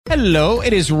Hello,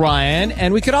 it is Ryan,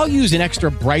 and we could all use an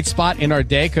extra bright spot in our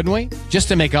day, couldn't we? Just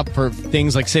to make up for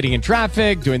things like sitting in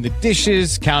traffic, doing the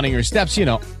dishes, counting your steps, you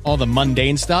know, all the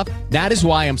mundane stuff. That is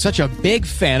why I'm such a big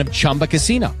fan of Chumba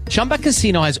Casino. Chumba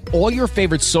Casino has all your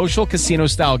favorite social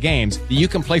casino-style games that you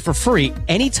can play for free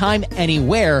anytime,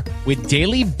 anywhere with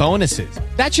daily bonuses.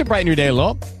 That should brighten your day a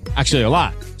little. Actually, a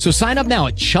lot. So sign up now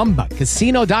at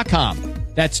ChumbaCasino.com.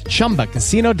 That's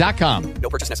ChumbaCasino.com. No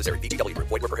purchase necessary. VGW Group.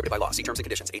 Void where prohibited by law. See terms and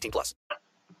conditions. 18 plus.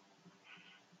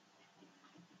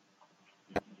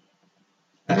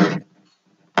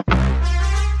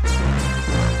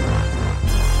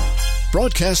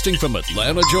 Broadcasting from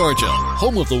Atlanta, Georgia,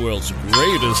 home of the world's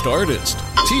greatest artists,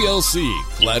 TLC,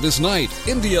 Gladys Knight,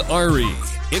 India Ari,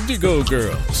 Indigo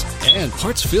Girls, and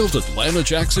Hartsfield Atlanta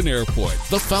Jackson Airport,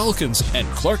 the Falcons, and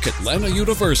Clark Atlanta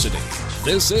University.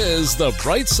 This is The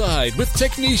Bright Side with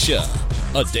Technisha,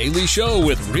 a daily show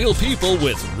with real people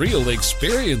with real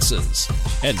experiences.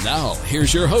 And now,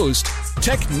 here's your host,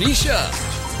 Technisha.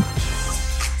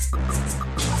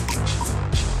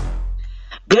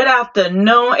 Good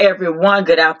afternoon, everyone.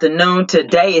 Good afternoon.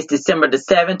 Today is December the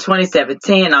 7th,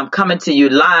 2017. I'm coming to you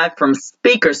live from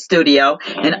Speaker Studio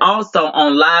and also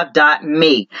on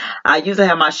live.me. I usually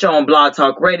have my show on Blog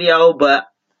Talk Radio, but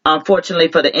unfortunately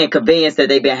for the inconvenience that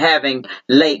they've been having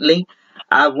lately,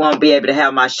 I won't be able to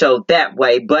have my show that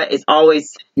way, but it's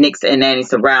always nicks and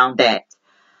nannies around that.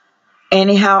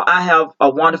 Anyhow, I have a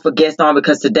wonderful guest on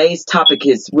because today's topic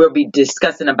is we'll be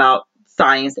discussing about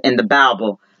science and the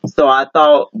Bible. So I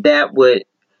thought that would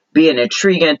be an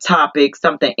intriguing topic,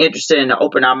 something interesting to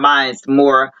open our minds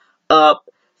more up.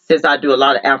 Since I do a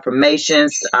lot of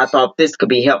affirmations, I thought this could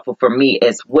be helpful for me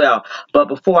as well. But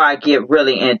before I get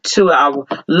really into it, I would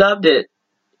love to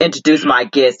introduce my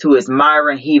guest, who is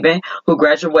Myron Heavin, who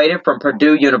graduated from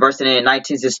Purdue University in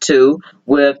 1962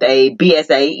 with a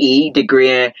BSAE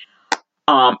degree in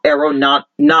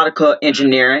Aeronautical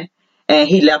Engineering. And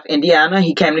he left Indiana.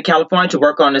 He came to California to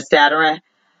work on the Saturn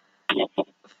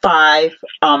IV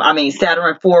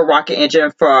rocket engine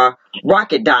for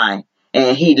Rocketdyne.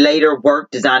 And he later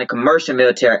worked designing commercial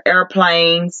military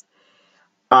airplanes.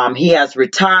 He has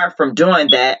retired from doing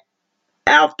that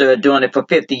after doing it for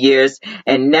 50 years.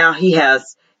 And now he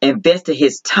has invested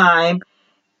his time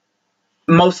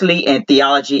mostly in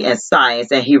theology and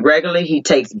science. And he regularly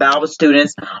takes Bible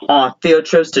students on field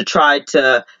trips to try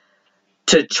to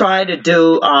do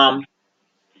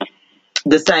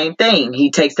the same thing.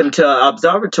 He takes them to an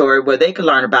observatory where they can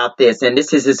learn about this, and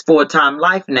this is his full-time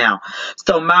life now.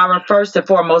 So, Myron, first and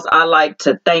foremost, I'd like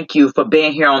to thank you for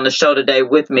being here on the show today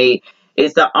with me.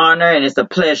 It's an honor and it's a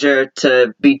pleasure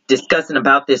to be discussing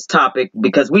about this topic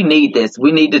because we need this.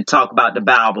 We need to talk about the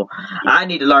Bible. I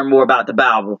need to learn more about the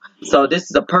Bible. So this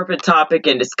is a perfect topic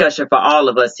and discussion for all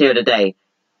of us here today.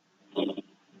 Well,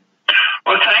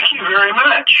 thank you very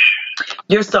much.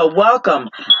 You're so welcome.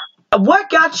 What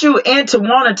got you into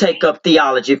want to take up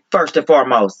theology, first and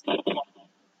foremost? I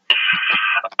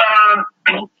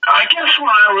guess when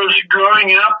I was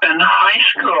growing up in high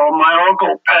school, my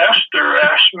local pastor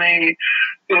asked me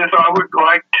if I would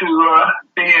like to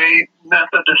be a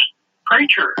Methodist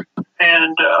preacher.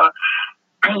 And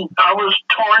I was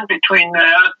torn between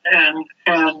that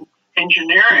and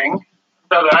engineering,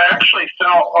 but I actually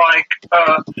felt like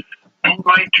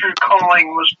my true calling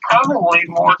was probably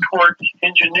more towards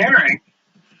engineering.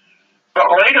 But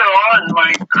later on in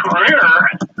my career,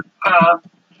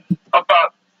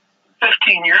 about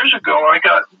 15 years ago, I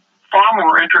got far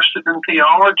more interested in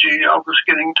theology. I was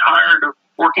getting tired of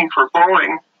working for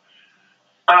Boeing.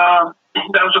 That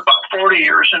was about 40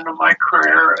 years into my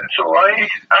career. So I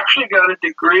actually got a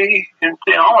degree in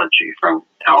theology from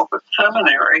Talbot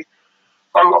Seminary,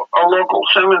 a local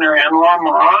seminary in La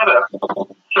Mirada.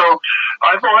 So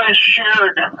I've always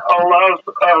shared a love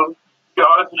of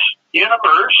God's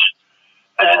universe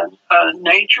and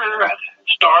nature,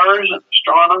 stars, and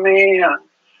astronomy.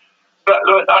 But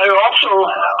I also,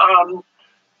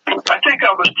 I think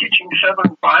I was teaching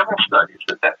 7 Bible studies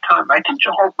at that time. I teach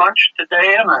a whole bunch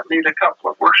today, and I lead a couple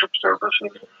of worship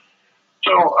services.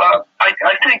 So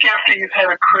I think after you've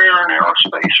had a career in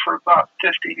aerospace for about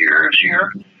 50 years here,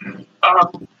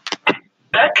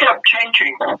 that kept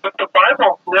changing, but the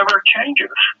Bible never changes.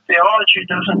 Theology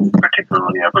doesn't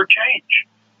particularly ever change.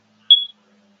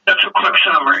 That's a quick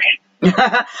summary.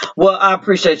 Well, I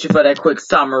appreciate you for that quick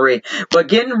summary. But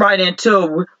getting right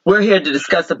into it, we're here to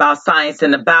discuss about science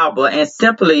and the Bible, and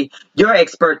simply your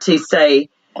expertise say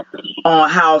on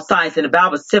how science and the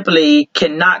Bible simply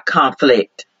cannot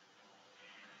conflict.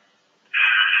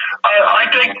 I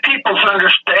think people's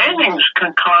understandings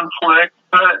can conflict,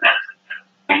 but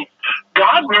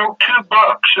God wrote two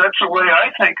books. That's the way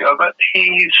I think of it.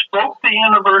 He spoke the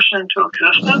universe into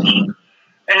existence,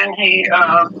 and he,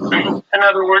 in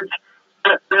other words,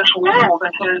 this world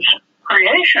is his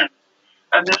creation,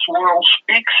 and this world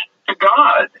speaks to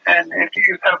God. And if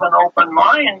you have an open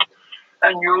mind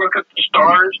and you look at the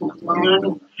stars and the moon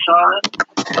and the sun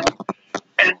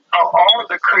and all of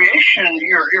the creation,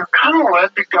 you're kind of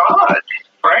led to God,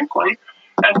 frankly.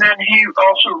 And then he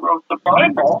also wrote the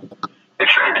Bible.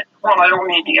 Well, I don't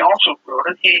mean he also wrote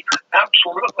it. He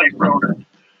absolutely wrote it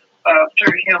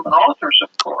through human authors, of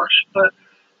course. But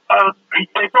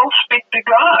they both speak to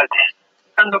God.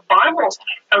 And the Bible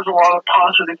has a lot of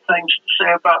positive things to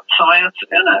say about science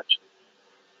in it.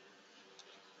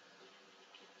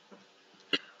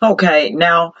 Okay,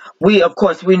 now we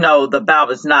know the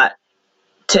Bible is not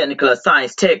technically a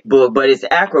science textbook, but it's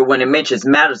accurate when it mentions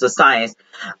matters of science.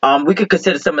 We could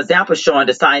consider some examples showing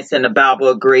that science and the Bible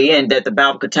agree, and that the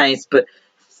Bible contains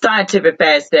scientific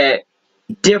facts that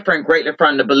differ greatly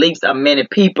from the beliefs of many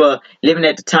people living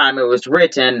at the time it was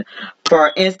written. For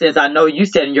instance, I know you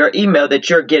said in your email that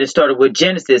you're getting started with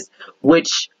Genesis,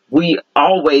 which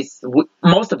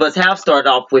most of us have started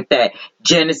off with that.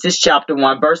 Genesis chapter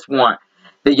 1, verse 1.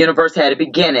 The universe had a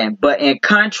beginning, but in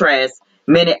contrast,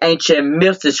 many ancient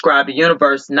myths describe the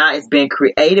universe not as being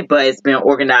created, but as being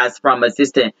organized from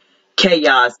existing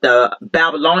chaos. The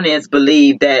Babylonians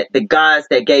believed that the gods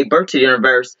that gave birth to the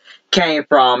universe came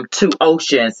from two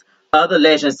oceans. Other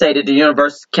legends say that the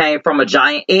universe came from a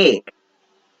giant egg.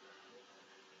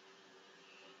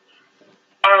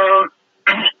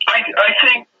 I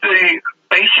think the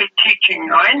basic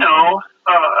teaching I know,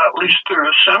 at least through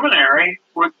a seminary,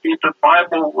 would be the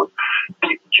Bible would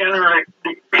generate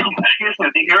the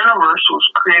universe was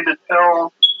created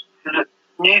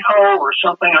Neho or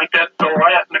something like that, the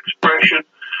Latin expression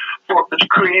for it was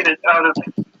created out of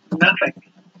nothing.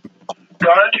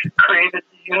 God created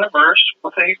the universe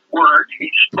with a word.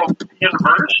 He spoke to the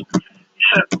universe. He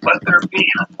said, "Let there be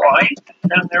light,"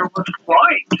 and there was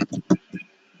light.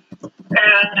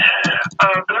 And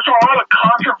there's a lot of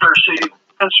controversy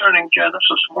concerning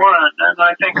Genesis 1, and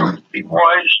I think it would be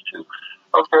wise to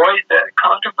avoid that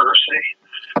controversy.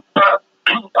 But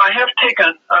I have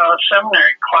taken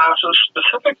seminary classes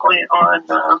specifically on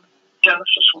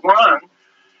Genesis 1,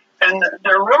 and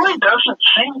there really doesn't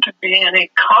seem to be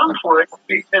any conflict,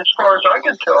 as far as I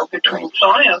can tell, between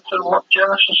science and what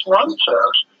Genesis 1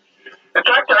 says. In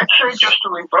fact, I'd say just the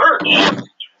reverse.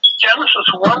 Genesis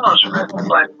 1 was written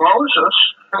by Moses,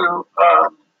 who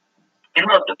he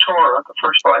wrote the Torah, the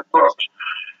first 5 books.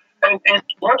 And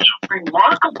what's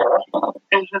remarkable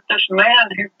is that this man,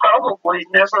 he probably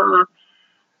never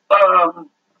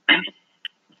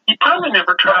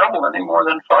traveled any more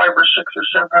than 500 or 600 or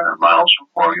 700 miles from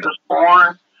where he was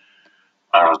born.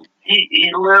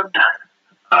 He lived,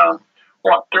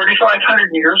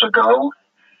 3,500 years ago?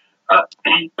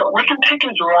 But we can take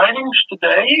his writings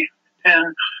today,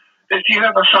 and if you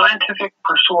have a scientific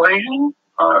persuasion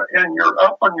and you're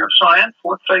up on your science,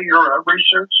 let's say you're a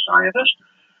research scientist,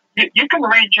 you can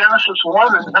read Genesis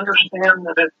 1 and understand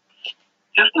that it's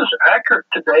just as accurate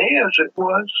today as it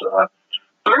was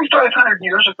 3,500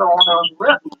 years ago when it was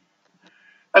written.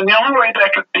 And the only way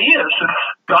that could be is if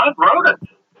God wrote it.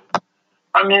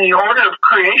 I mean, the order of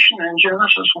creation in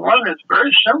Genesis 1 is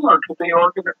very similar to the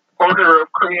order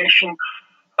of creation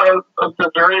of the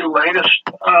very latest,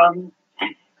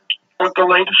 what the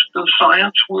latest of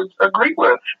science would agree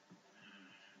with.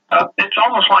 It's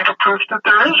almost like a proof that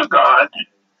there is a God.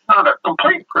 Not a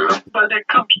complete proof, but it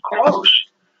comes close.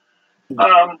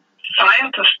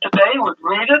 Scientists today would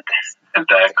read it. In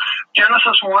fact,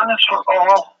 Genesis 1 is for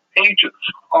all ages,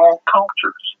 all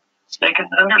cultures. They can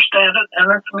understand it,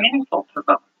 and it's meaningful to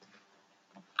them.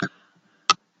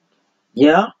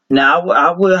 Yeah, now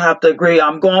I will have to agree.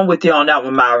 I'm going with you on that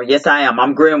one, Myron. Yes, I am.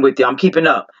 I'm agreeing with you. I'm keeping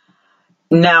up.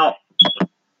 Now,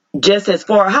 just as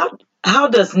far, how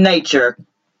does nature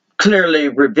clearly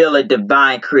reveal a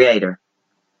divine creator?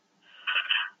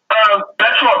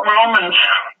 That's what Romans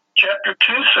chapter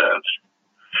 2 says.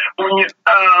 When you,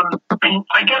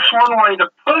 I guess one way to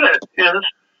put it is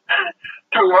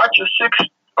to watch a 6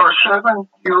 or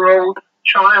 7-year-old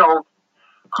child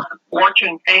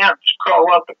watching ants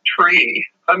crawl up a tree.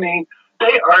 I mean,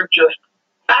 they are just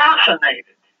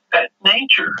fascinated at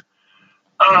nature.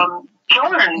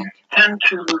 Children tend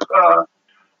to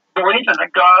believe in a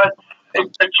God.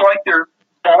 It's like they're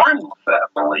born with that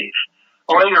belief.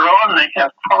 Later on, they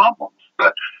have problems.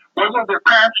 But whether their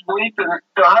parents believe in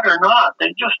God or not,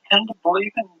 they just tend to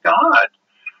believe in God.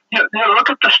 You look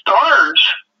at the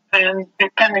stars, and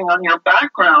depending on your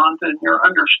background and your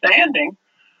understanding,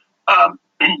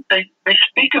 they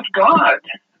speak of God.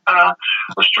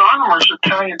 Astronomers will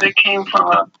tell you they came from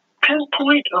a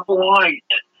pinpoint of light.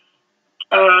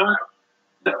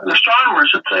 The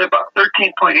astronomers would say about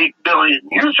 13.8 billion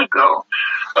years ago.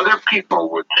 Other people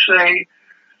would say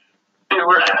they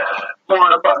were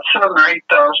born about 7,000 or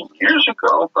 8,000 years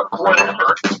ago, but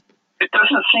whatever. It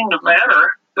doesn't seem to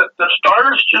matter. The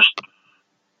stars just,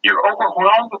 you're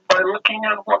overwhelmed by looking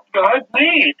at what God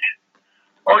made.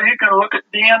 Or you can look at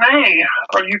DNA,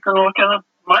 or you can look at a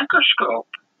microscope.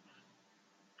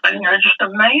 And you're just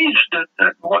amazed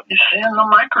at what you see in the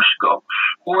microscope.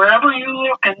 Wherever you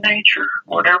look in nature,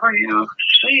 whatever you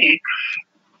see,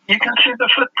 you can see the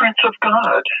footprints of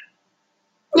God.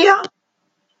 Yeah.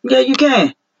 Yeah, you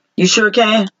can. You sure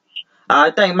can.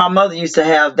 I think my mother used to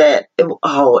have that. It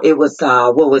was,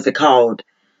 what was it called?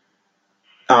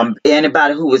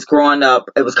 Anybody who was growing up,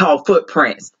 it was called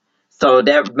Footprints. So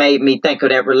that made me think of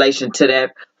that relation to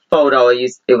that photo.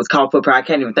 It was called Footprint. I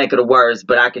can't even think of the words,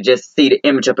 but I could just see the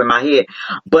image up in my head.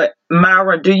 But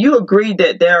Myron, do you agree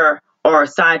that there are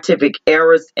scientific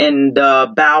errors in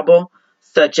the Bible,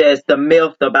 such as the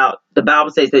myth about the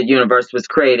Bible says that the universe was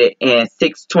created in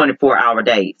 6 24-hour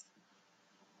days?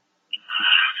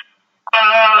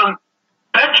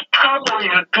 That's probably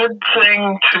a good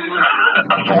thing to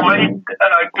avoid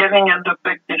getting into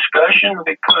big discussion,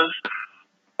 because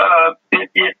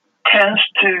it tends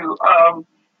to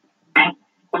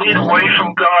lead away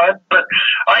from God. But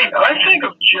I think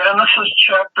of Genesis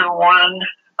chapter 1.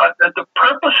 The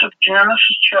purpose of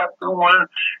Genesis chapter 1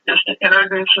 is to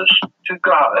introduce us to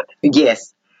God.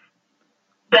 Yes.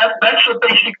 That's the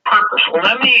basic purpose.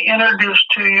 Let me introduce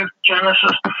to you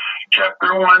Genesis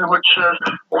chapter 1, which says,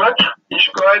 let's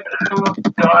describe who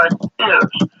God is.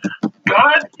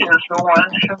 God is the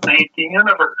one who made the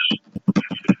universe.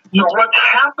 So what's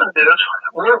happened is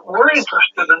we're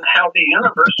interested in how the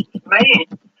universe is made.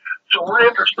 So we're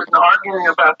interested in arguing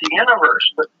about the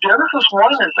universe. But Genesis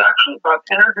 1 is actually about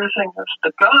introducing us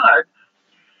to God.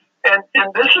 And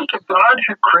this is the God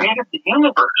who created the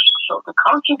universe. So the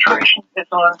concentration is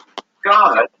on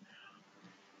God.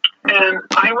 And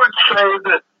I would say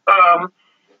that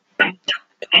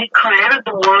he created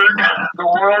the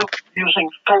world using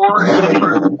 4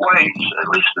 different ways. At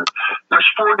least there's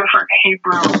 4 different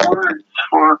Hebrew words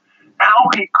for how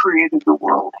he created the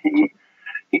world.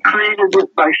 He created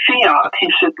it by fiat. He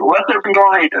said, let there be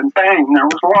light, and bang, there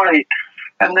was light.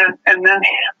 And then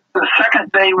the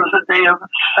second day was a day of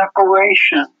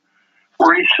separation,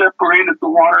 where he separated the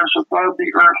waters above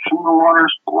the earth from the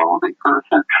waters below the earth.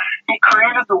 And he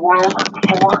created the world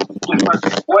 4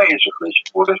 different ways, or at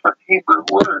least 4 different Hebrew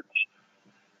words,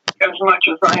 as much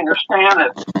as I understand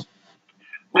it.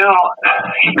 Now,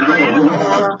 he created the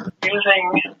world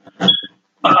using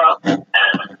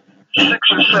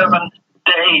 6 or 7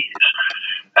 days.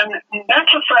 And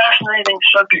that's a fascinating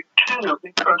subject, too,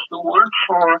 because the word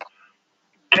for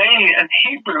day in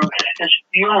Hebrew is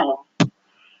yom.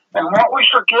 And what we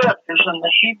forget is in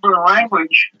the Hebrew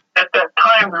language, at that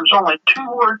time, there was only 2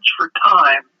 words for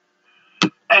time.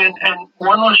 And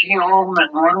one was yom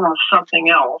and one was something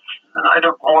else. And I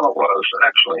don't know what it was,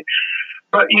 actually.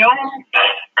 But yom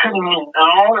could mean an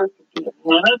hour, it could be a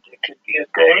minute, it could be a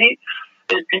day,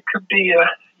 it could be a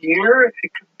year,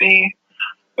 it could be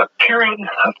a period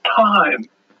of time.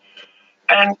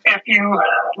 And if you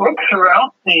look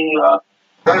throughout the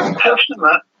Old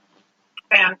Testament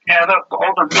and add up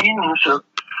all the meanings of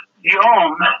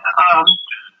yom,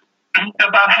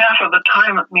 about half of the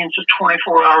time it means a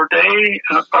 24-hour day,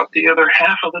 and about the other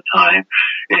half of the time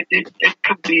it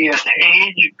could be an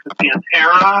age, it could be an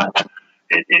era.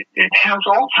 It has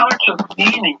all sorts of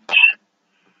meanings.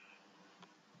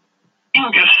 You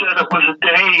just said it was a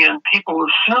day, and people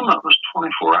assume it was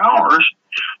 24 hours,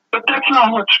 but that's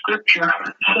not what Scripture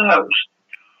says.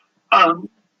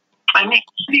 I need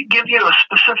to give you a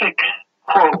specific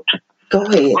quote. Go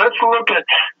ahead. Let's look at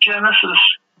Genesis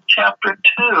chapter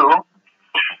 2,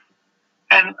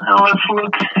 and let's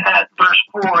look at verse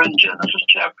 4 in Genesis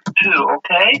chapter 2,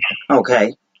 okay?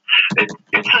 Okay. It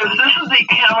says, this is the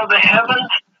account of the heavens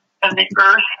and the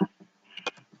earth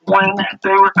when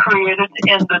they were created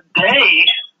in the day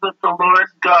that the Lord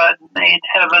God made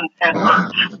heaven and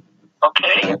earth.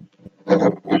 Okay?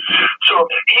 So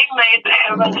he made the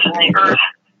heavens and the earth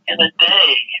in a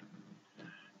day.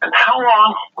 And how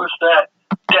long was that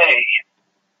day?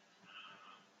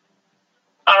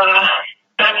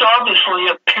 That's obviously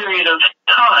a period of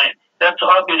time. That's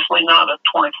obviously not a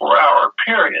 24-hour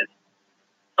period.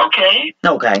 Okay?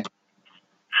 Okay.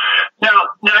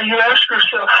 Now you ask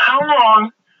yourself, how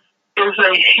long is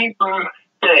a Hebrew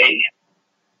day?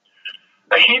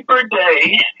 a Hebrew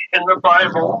day in the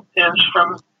Bible is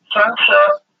from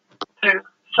sunset to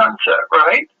sunset,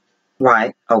 right?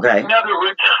 Right. Okay. In other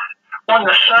words, when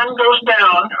the sun goes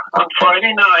down on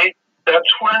Friday night,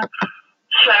 that's when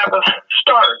Sabbath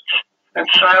starts, and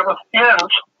Sabbath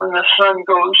ends when the sun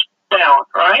goes down,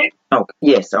 right? Oh,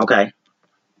 yes. Okay.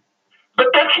 But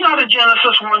that's not a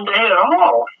Genesis one day at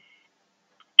all.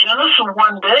 Genesis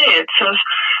one day, it says,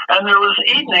 and there was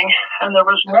evening, and there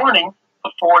was morning,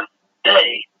 the fourth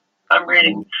day. I'm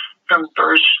reading from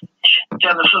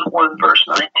Genesis 1, verse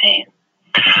 19.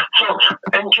 So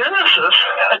in Genesis,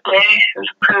 a day is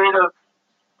a period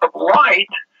of light,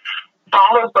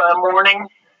 followed by a morning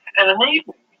and an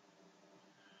evening.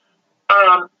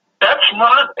 That's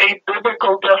not a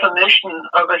biblical definition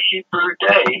of a Hebrew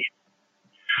day.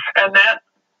 And that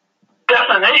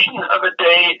definition of a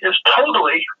day is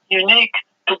totally unique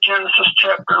to Genesis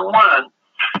chapter 1.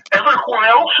 Everywhere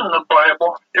else in the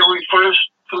Bible, it refers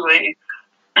to the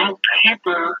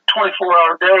Hebrew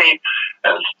 24-hour day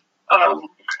as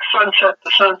sunset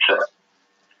to sunset.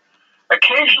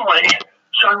 Occasionally,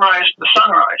 sunrise to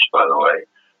sunrise, by the way,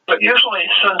 but usually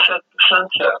sunset to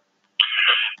sunset.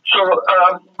 So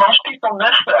most people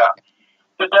miss that.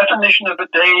 The definition of a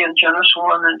day in Genesis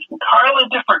 1 is entirely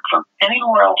different from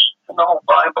anywhere else in the whole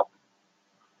Bible.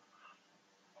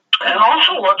 And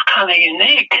also what's kind of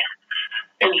unique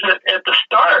is that at the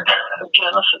start of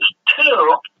Genesis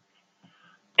 2,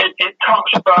 it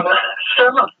talks about a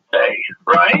seventh day,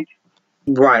 right?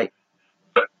 Right.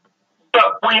 But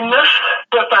we miss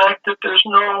the fact that there's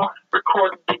no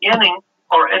recorded beginning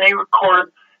or any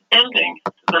recorded ending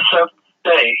to the seventh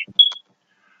day.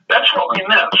 That's what we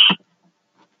miss.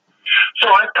 So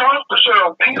I talked to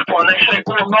several people, and they say,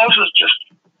 well, Moses just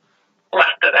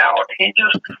left it out. He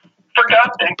just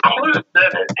forgot to include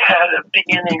that it had a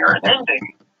beginning or an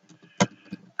ending.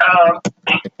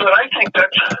 But I think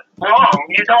that's wrong.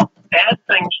 You don't add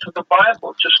things to the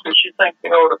Bible just because you think they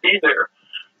ought to be there.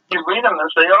 You read them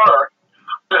as they are.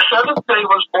 The seventh day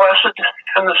was blessed,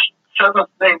 and the seventh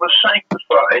day was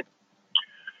sanctified.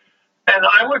 And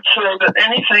I would say that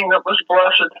anything that was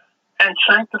blessed and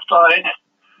sanctified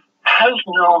has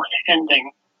no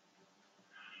ending.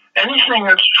 Anything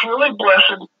that's truly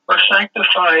blessed or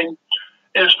sanctified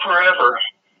is forever.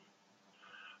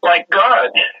 Like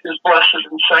God is blessed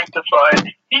and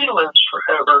sanctified, He lives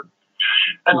forever.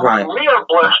 And Right. when we are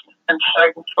blessed and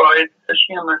sanctified as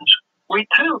humans, we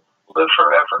too live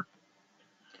forever.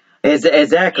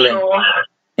 Exactly. So,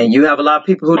 And you have a lot of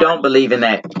people who don't believe in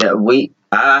that.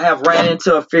 I have ran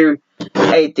into a few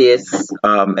atheists.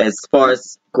 As far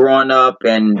as growing up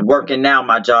and working now,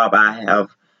 my job, I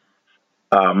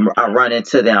run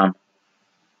into them.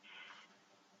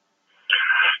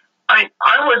 I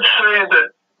would say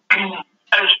that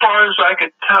as far as I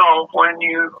could tell, when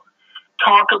you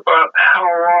talk about how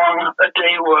long a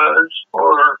day was,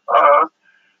 or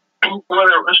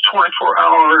whether it was 24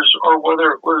 hours, or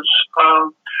whether it was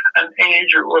an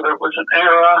age, or whether it was an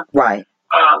era, Right.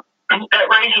 That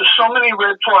raises so many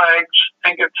red flags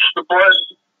and gets the blood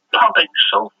pumping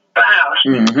so fast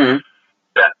Mm-hmm.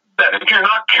 that if you're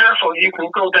not careful, you can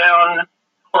go down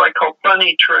what I call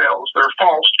bunny trails. They're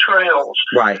false trails.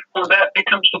 Right. Well, that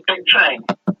becomes the big thing.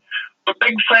 The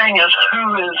big thing is,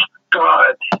 who is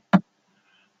God?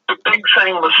 The big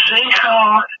thing was, see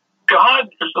how God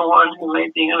is the one who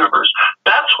made the universe.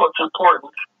 That's what's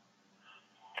important.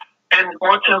 And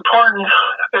what's important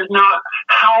is not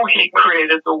how He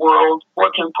created the world.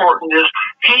 What's important is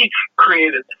He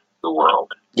created the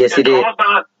world. Yes, It's He did. all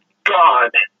about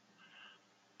God.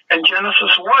 And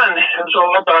Genesis 1 is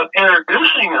all about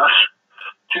introducing us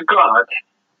to God.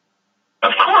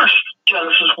 Of course,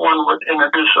 Genesis 1 would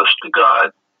introduce us to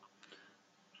God.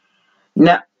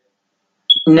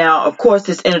 Now, of course,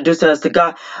 this introduced us to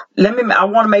God. I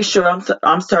want to make sure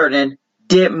I'm certain.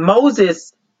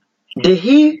 Did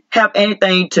he have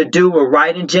anything to do with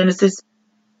writing Genesis?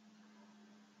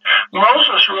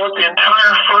 Moses wrote the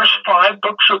entire first 5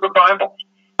 books of the Bible.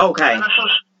 Okay.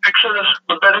 Genesis, Exodus,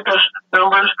 Leviticus,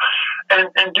 Numbers,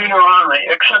 and Deuteronomy,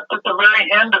 except at the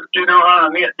very end of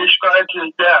Deuteronomy, it describes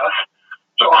his death.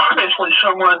 So obviously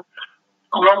someone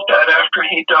wrote that after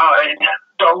he died.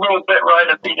 A little bit right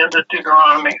at the end of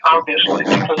Deuteronomy, obviously,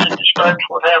 because it describes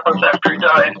what happens after he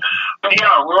died. But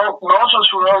yeah, Moses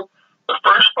wrote the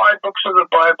first 5 books of the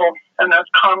Bible, and that's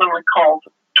commonly called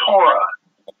Torah.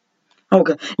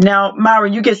 Okay. Now,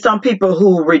 Myron, you get some people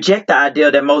who reject the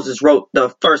idea that Moses wrote the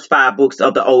first 5 books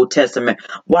of the Old Testament.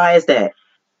 Why is that?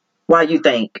 Why you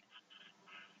think?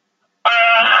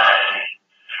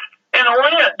 In a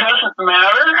way, it doesn't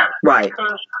matter. Right.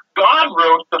 Because God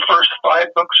wrote the first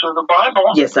 5 books of the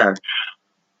Bible. Yes, sir.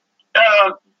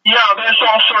 Yeah, there's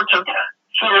all sorts of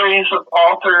theories of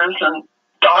authors and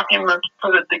documents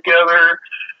put it together.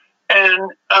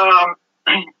 And,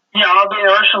 yeah, there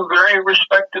are some very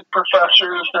respected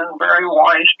professors and very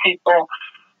wise people.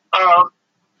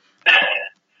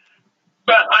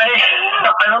 But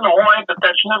I don't know why, but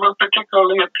that's never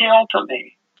particularly appealed to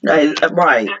me. Right.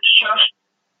 It's just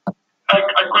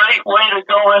a great way to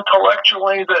go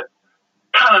intellectually that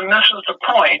kind of misses the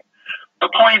point. The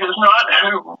point is not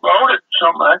who wrote it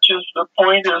so much as the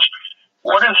point is,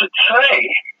 what does it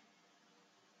say?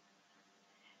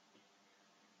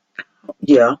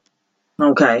 Yeah.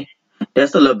 Okay.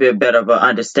 That's a little bit better of an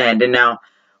understanding. Now,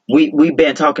 we've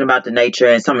been talking about the nature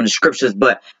and some of the scriptures,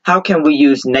 but how can we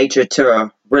use nature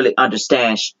to really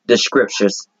understand the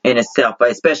scriptures in itself,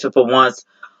 especially for ones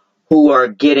who are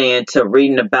getting into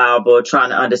reading the Bible,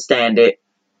 trying to understand it?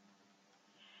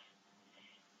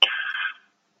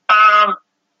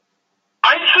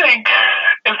 I think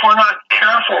if we're not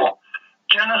careful,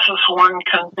 Genesis 1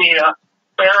 can be a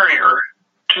barrier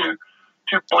to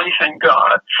belief in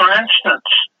God. For instance,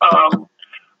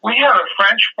 we had a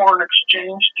French foreign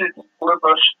exchange student live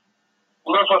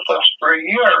with us for a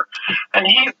year, and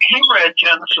he read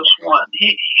Genesis 1.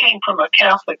 He came from a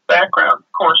Catholic background.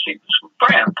 Of course, he was from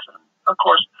France. And of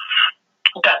course,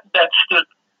 that's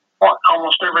what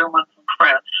almost everyone from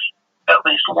France at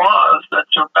least was. That's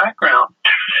their background.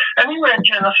 And he read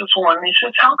Genesis 1, and he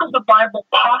says, how could the Bible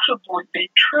possibly be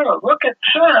true? Look, it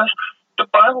says the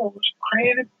Bible was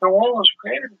created, the world was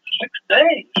created in 6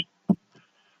 days.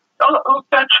 Oh,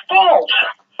 that's false.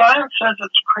 Science says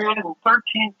it's created in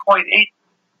 13.8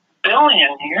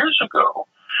 billion years ago.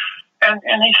 And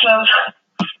he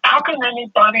says, how can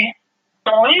anybody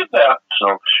believe that?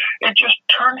 So it just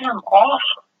turned him off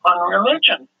on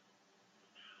religion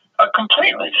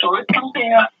completely. So it can be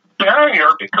a barrier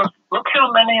because look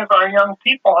how many of our young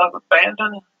people have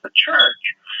abandoned the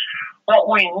church. What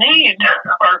we need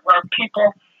are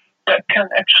people that can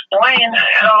explain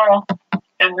how,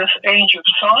 in this age of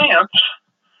science,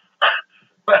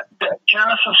 that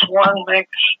Genesis 1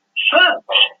 makes sense.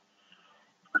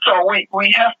 So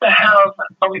we have to have,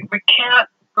 we can't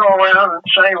go around and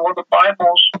say, well, the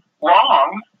Bible's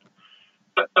wrong.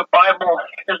 The Bible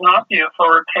is not the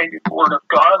authoritative Word of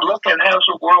God. Look, it has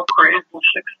a world created in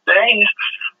 6 days,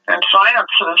 and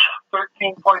science is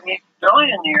 13.8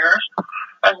 billion years,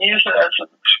 and use it as an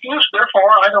excuse.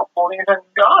 Therefore, I don't believe in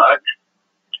God.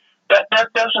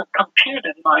 That doesn't compute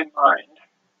in my mind.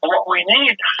 What we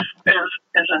need is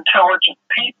intelligent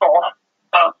people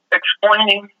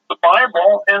explaining the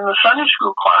Bible in the Sunday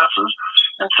school classes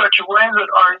in such a way that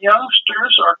our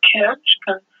youngsters, our kids,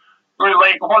 can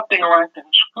relate what they learned in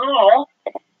school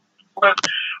with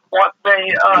what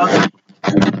they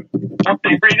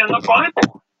read in the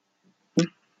Bible.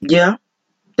 Yeah,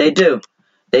 they do.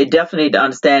 They definitely need to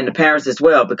understand the parents as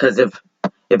well, because if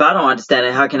I don't understand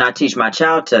it, how can I teach my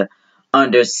child to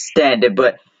understand it?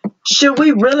 But should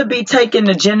we really be taking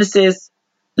the Genesis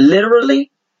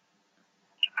literally?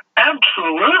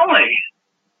 Absolutely.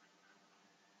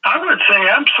 I would say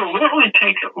absolutely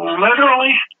take it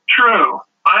literally true.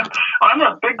 I'm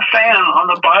a big fan on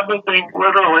the Bible being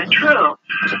literally true.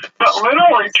 But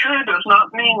literally true does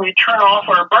not mean we turn off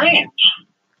our brains.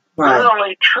 Right.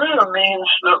 Literally true means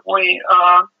that we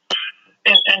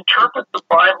interpret the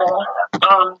Bible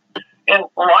in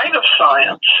light of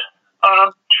science.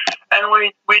 And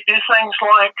we do things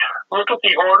like look at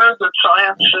the order that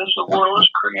science says the world was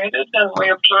created, and we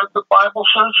observe the Bible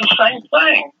says the same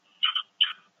thing.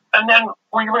 And then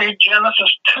we read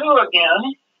Genesis 2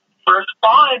 again, verse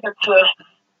 5, it says,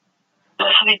 this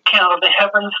is the account of the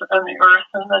heavens and the earth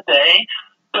in the day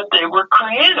that they were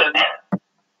created.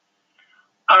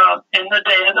 In the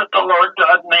day that the Lord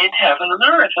God made heaven and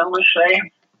earth. And we say,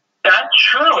 that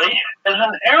surely is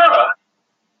an era,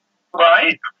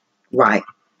 right? Right.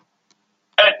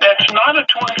 That's not a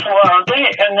 24-hour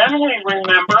day. And then we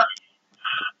remember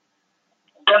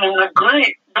that in the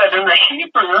Greek, that in the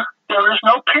Hebrew, there is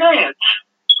no periods.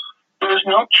 There is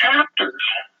no chapters.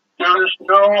 There is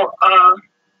no,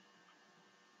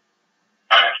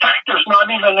 in fact, there's not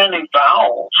even any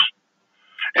vowels.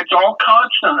 It's all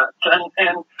consonants,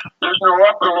 and there's no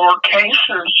upper lower case.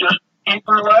 There's just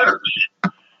Hebrew letters.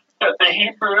 That the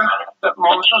Hebrew that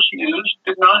Moses used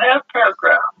did not have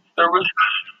paragraphs. There was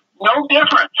no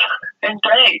difference in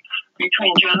day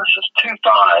between Genesis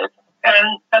 2:5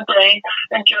 and a day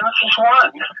in Genesis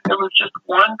 1. It was just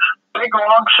one big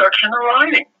long section of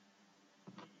writing.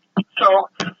 So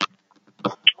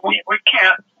we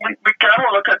got to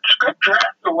look at Scripture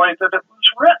the way that it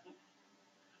was written.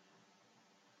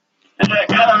 Does that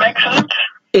kind of make sense?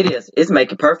 It is. It's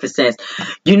making perfect sense.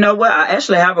 You know what? I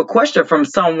actually have a question from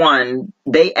someone.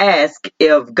 They ask,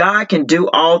 if God can do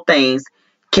all things,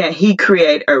 can he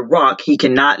create a rock he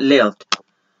cannot lift?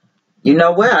 You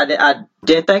know what? I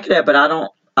didn't think of that, but I'm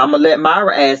going to let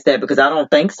Myra ask that because I don't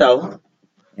think so,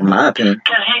 in my opinion.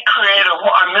 Can he create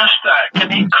I missed that.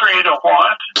 Can he create a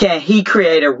what? Can he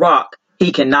create a rock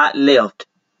he cannot lift?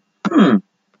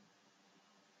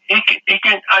 He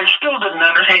can. I still didn't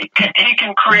understand. He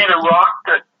can create a rock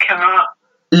that cannot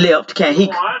lift. Can he?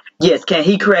 What? Yes. Can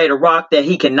he create a rock that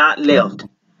he cannot lift?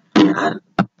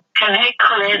 Can he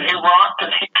create a rock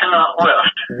that he cannot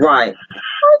lift? Right.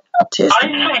 I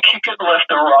think he could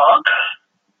lift a rock.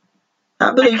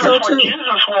 I believe because so too. When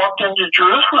Jesus walked into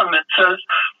Jerusalem, it says,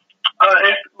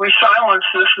 "If we silence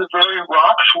this, the very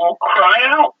rocks will cry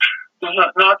out." Does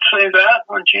it not say that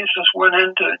when Jesus went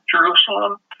into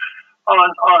Jerusalem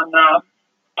on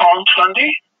Palm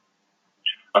Sunday?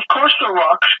 Of course the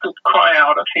rocks could cry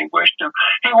out if he wished to.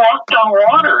 He walked on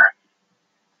water,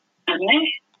 didn't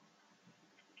he?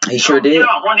 He sure did.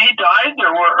 Yeah, when he died,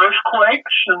 there were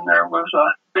earthquakes and there was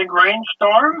a big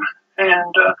rainstorm.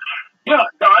 And,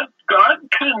 God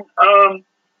can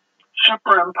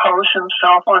superimpose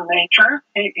himself on nature.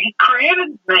 He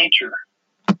created nature.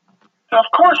 So of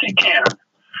course he can.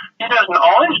 He doesn't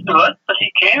always do it, but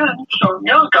he can. So,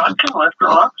 God can lift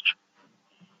rocks.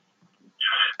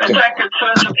 In fact, it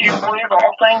says if you believe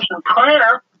all things in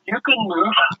prayer, you can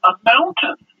move a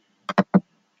mountain.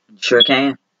 Sure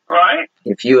can. Right?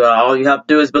 If you all you have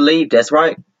to do is believe, that's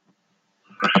right.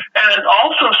 And it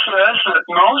also says that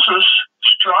Moses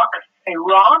struck a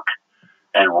rock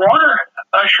and water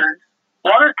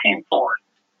came forth.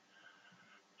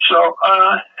 So,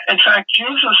 in fact,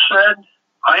 Jesus said,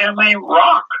 "I am a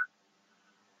rock."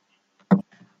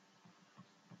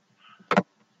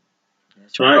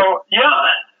 That's right. So,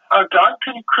 God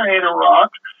can create a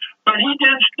rock, but he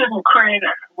didn't create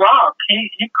a rock.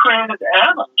 He created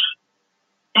atoms.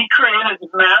 He created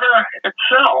matter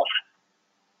itself.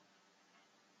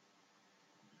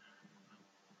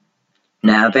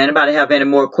 Now, if anybody have any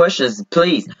more questions,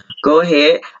 please go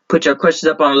ahead. Put your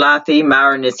questions up on the live feed.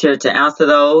 Myron is here to answer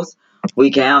those. We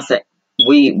can answer.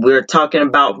 We're talking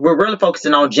about, we're really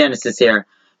focusing on Genesis here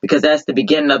because that's the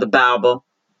beginning of the Bible.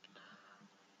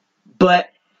 But,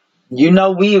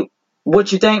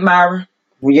 what you think, Myron?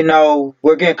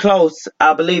 We're getting close.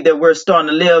 I believe that we're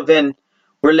starting to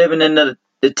we're living in the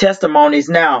testimonies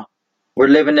now. We're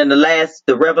living in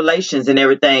the revelations and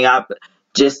everything.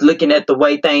 Just looking at the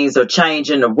way things are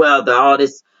changing, the weather, all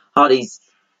these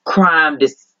crime,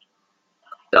 this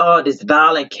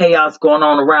violent chaos going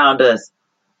on around us.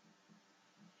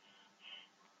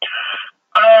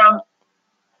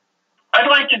 I'd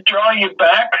like to draw you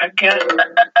back again.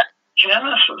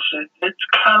 Genesis. It's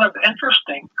kind of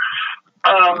interesting.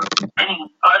 I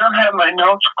don't have my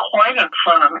notes quite in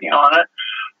front of me on it,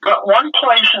 but one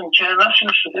place in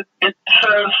Genesis it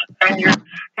says, and he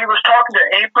was talking to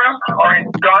Abram,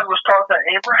 or God was talking to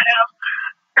Abraham,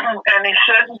 and he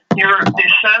said, "Your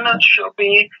descendants shall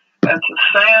be as the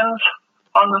sands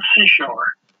on the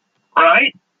seashore."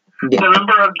 Right? Yeah. The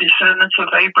number of descendants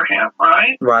of Abraham.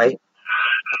 Right? Right.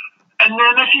 And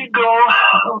then if you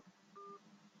go.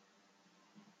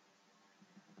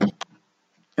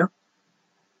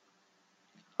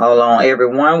 Hold on,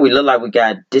 everyone. We look like we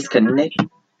got disconnected.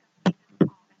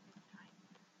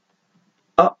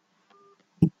 Oh,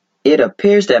 it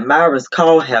appears that Myron's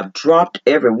call have dropped,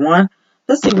 everyone.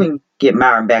 Let's see if we can get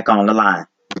Myron back on the line.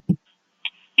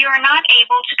 You are not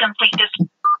able to complete this.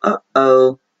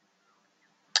 Uh-oh.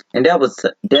 And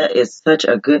that is such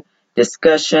a good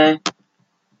discussion.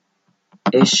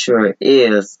 It sure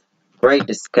is. Great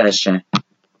discussion.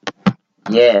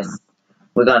 Yes.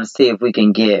 We're going to see if we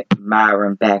can get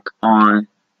Myron back on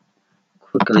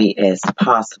quickly as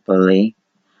possibly.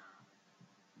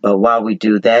 But while we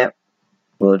do that,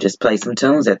 we'll just play some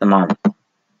tunes at the moment.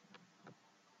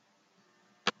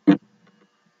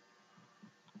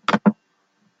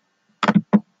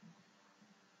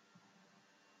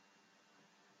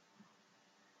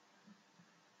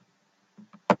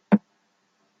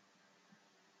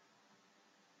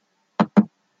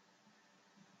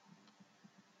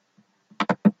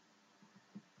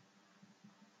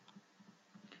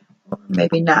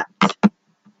 Maybe not.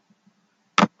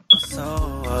 So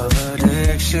of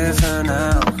addiction for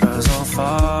now, 'cause I'm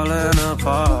falling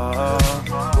apart.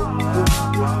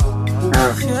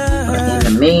 In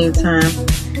the meantime,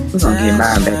 we're going to get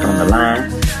Myron back on the line.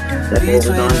 That's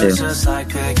what we're going to do. Just like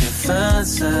picket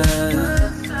fences.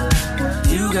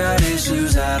 You got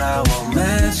issues that I won't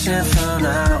mention for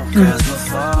now, 'cause we're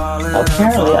falling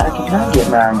Apparently, I cannot get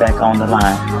Myron back on the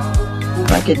line.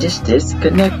 like it just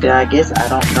disconnected, I guess. I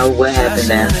don't know what happened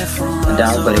there,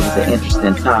 but it was an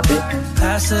interesting topic.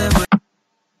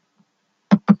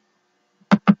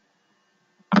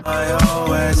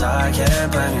 I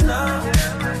can't blame you now.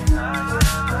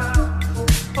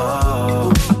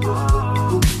 Oh.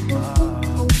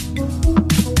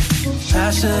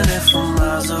 Passionate from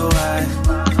miles away.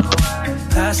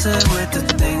 Passive with the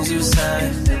things you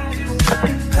say.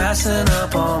 Passing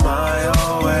up on my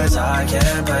always. I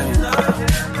can't blame you now.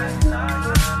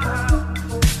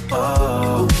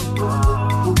 Oh.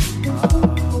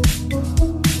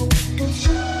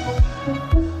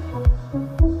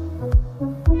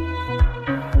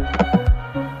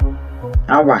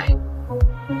 All right.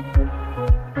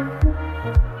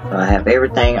 So I have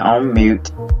everything on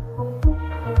mute.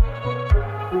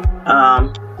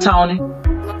 Tony,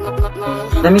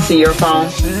 let me see your phone.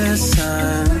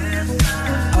 Listen,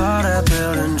 all that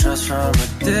building just from a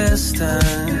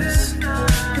distance.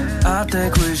 I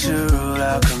think we should rule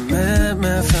out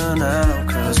commitment for now,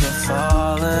 'cause we're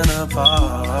falling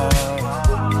apart.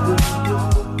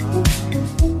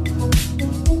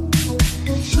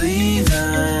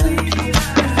 Leaving,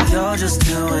 you're just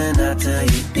doing that till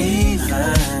you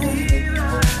even.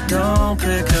 Don't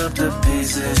pick up the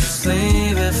pieces, just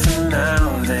leave it for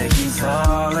now. They keep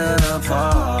falling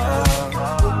apart.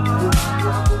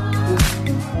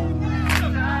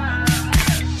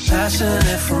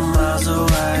 Passionate from miles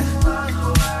away.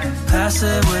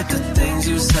 Passive with the things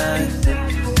you say.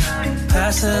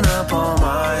 Passing up on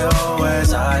my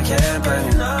always. I can't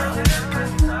blame you now.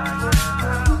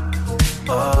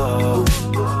 Oh.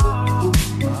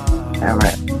 All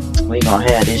right. We gonna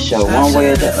have this show one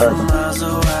way or the other.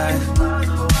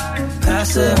 I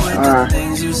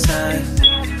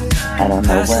don't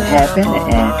know what happened,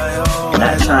 and I'm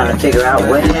not trying to figure out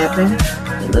what happened.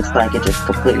 It looks like it just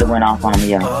completely went off on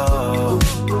me, y'all.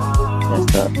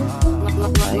 That's up.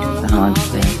 Like, I don't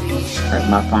understand. Like,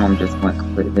 my phone just went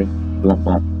completely boom,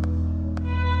 boom.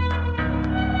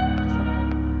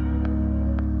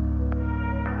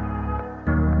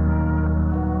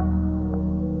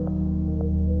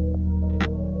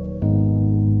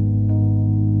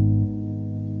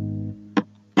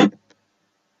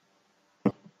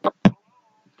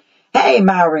 Hey,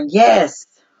 Myron, yes.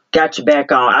 Got you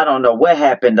back on. I don't know what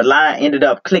happened. The line ended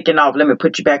up clicking off. Let me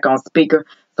put you back on speaker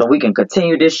so we can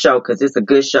continue this show because it's a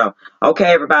good show. Okay,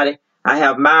 everybody. I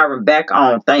have Myron back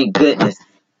on. Thank goodness.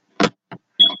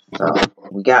 So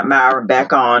we got Myron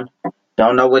back on.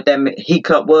 Don't know what that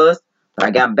hiccup was, but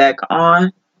I got him back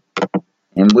on.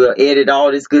 And we'll edit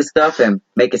all this good stuff and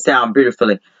make it sound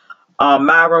beautifully.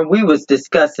 Myron, we was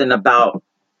discussing about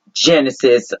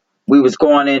Genesis. We was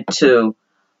going into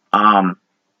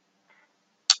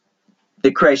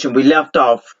the creation. We left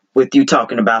off with you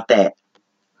talking about that.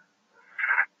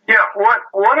 Yeah,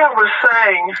 what I was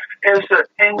saying is that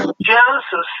in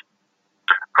Genesis,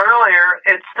 earlier,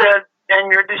 it said,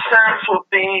 and your descendants will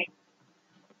be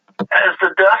as the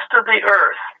dust of the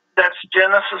earth. That's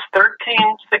Genesis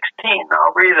 13:16.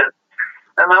 I'll read it.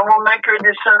 And I will make your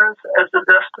descendants as the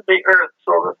dust of the earth,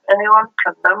 so that if anyone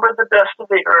can number the dust of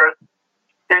the earth,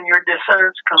 then your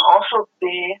descendants can also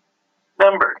be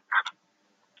numbered.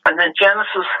 And then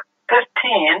Genesis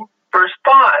 15, verse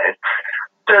 5,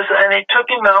 says, and he took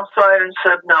him outside and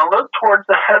said, now look towards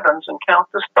the heavens and count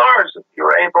the stars, if you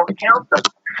are able to count them.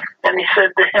 And he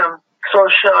said to him, so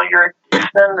shall your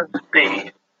descendants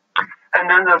be. And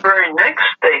then the very next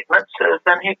statement says,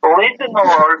 then he believed in the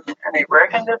Lord, and he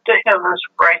reckoned it to him as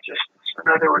righteousness.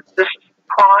 In other words, this is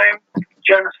prime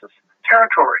Genesis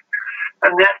territory.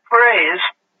 And that phrase,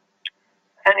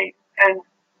 and he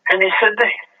said to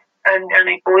and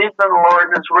he believed in the Lord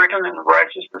and is reckoned in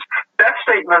righteousness. That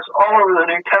statement is all over the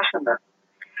New Testament.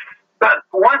 But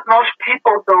what most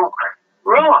people don't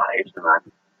realize, and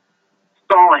I'm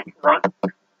stalling, I'm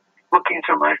looking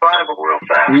through my Bible real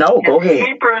fast. No, go ahead. In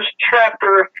Hebrews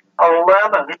chapter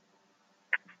 11,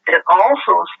 it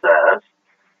also says,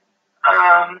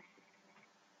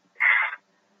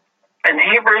 in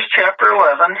Hebrews chapter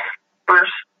 11,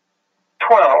 verse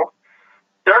 12,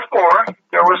 therefore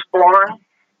there was born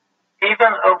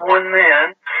even of one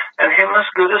man, and him as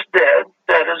good as dead,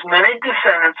 that as many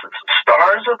descendants as the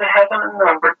stars of the heaven are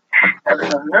numbered, and as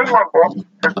innumerable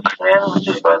as the sand which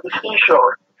is by the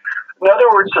seashore. In other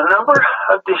words, the number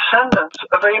of descendants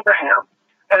of Abraham,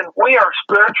 and we are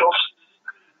spirituals,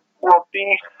 will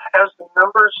be as the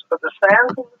numbers of the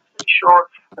sands of the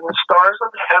seashore and the stars of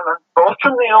the heaven, both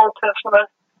from the Old Testament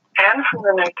and from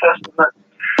the New Testament.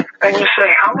 And you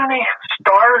say, how many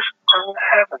stars are in the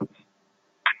heavens?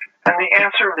 And the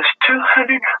answer is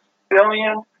 200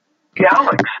 billion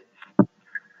galaxies.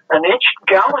 And each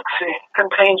galaxy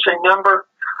contains a number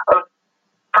of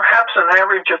perhaps an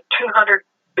average of 200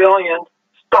 billion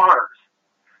stars.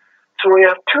 So we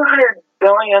have 200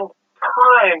 billion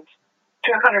times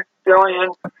 200 billion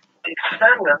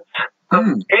descendants of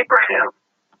Abraham.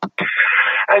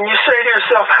 And you say to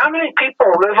yourself, how many people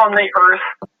live on the earth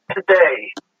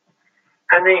today?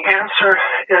 And the answer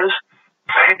is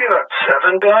maybe about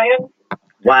 7 billion.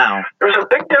 Wow. There's a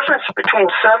big difference between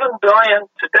 7 billion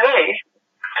today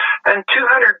and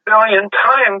 200 billion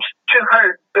times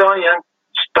 200 billion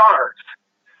stars.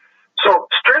 So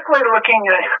strictly looking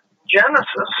at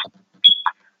Genesis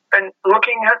and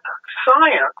looking at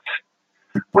science,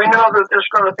 we know that there's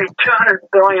going to be 200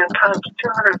 billion times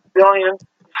 200 billion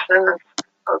descendants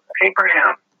of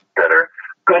Abraham that are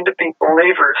going to be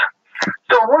believers.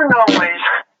 So we're no ways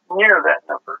near that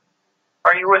number.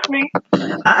 Are you with me?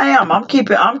 I am. I'm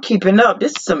keeping up.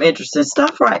 This is some interesting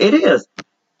stuff, right? It is.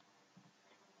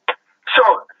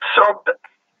 So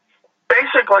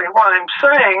basically what I'm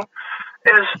saying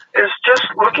is just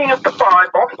looking at the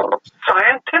Bible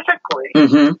scientifically,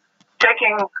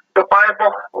 taking the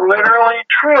Bible literally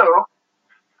true,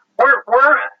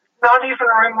 we're not even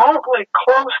remotely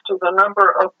close to the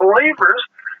number of believers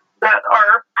that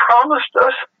are promised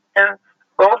us in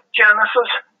both Genesis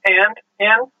and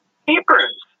in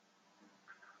Hebrews.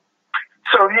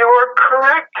 So you are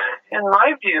correct, in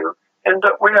my view, in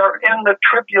that we are in the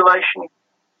tribulation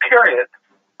period.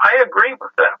 I agree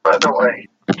with that, by the way.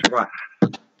 Right.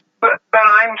 But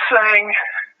I'm saying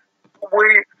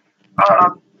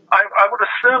I would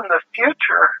assume the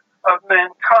future of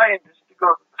mankind is to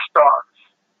go to the stars.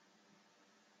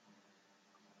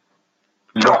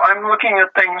 So I'm looking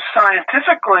at things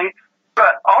scientifically,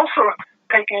 but also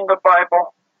taking the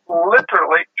Bible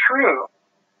literally true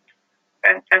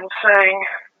and saying,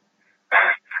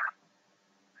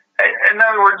 in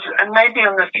other words, and maybe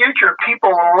in the future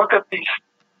people will look at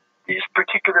these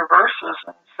particular verses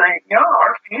and say, yeah,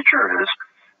 our future is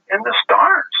in the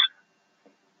stars.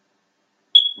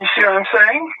 You see what I'm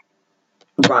saying?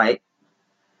 Right.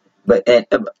 But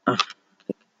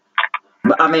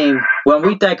I mean, when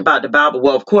we think about the Bible,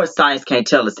 well, of course, science can't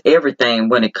tell us everything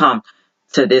when it comes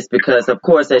to this because, of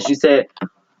course, as you said,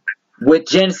 with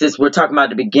Genesis, we're talking about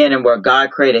the beginning where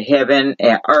God created heaven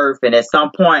and earth. And at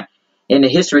some point in the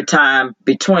history time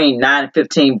between 9 and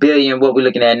 15 billion, what we're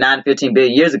looking at 9 and 15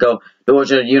 billion years ago, the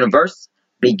origin of the universe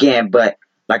began. But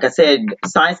like I said,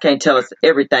 science can't tell us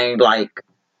everything. Like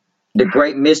the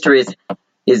great mystery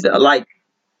is like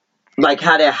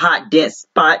how that hot, dense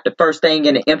spot, the first thing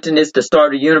in the emptiness, the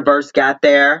start of the universe got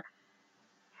there.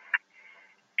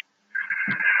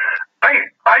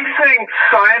 I think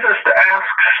scientists ask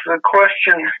the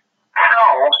question,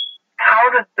 how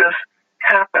did this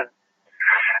happen?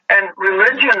 And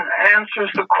religion answers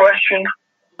the question,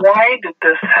 why did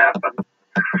this happen?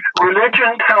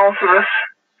 Religion tells us,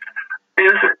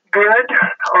 is it good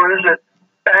or is it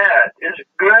bad? Is it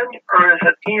good or is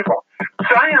it evil?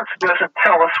 Science doesn't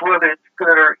tell us whether it's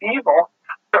good or evil,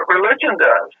 but religion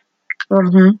does.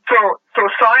 So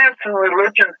science and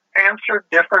religion answer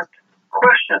different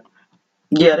questions.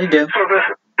 Yeah, they do. So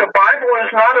the Bible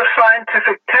is not a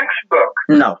scientific textbook.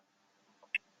 No.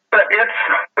 But it's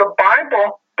the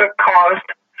Bible that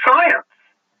caused science.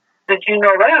 Did you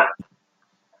know that?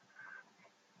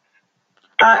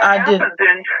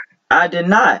 I did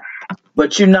not.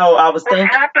 But you know, I was thinking.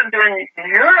 What happened in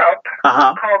Europe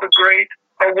called the Great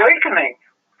Awakening.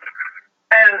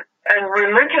 And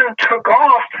religion took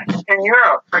off in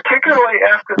Europe, particularly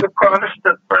after the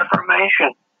Protestant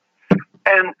Reformation.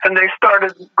 And they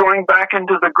started going back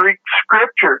into the Greek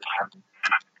scriptures.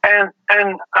 And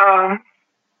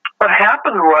what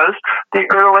happened was the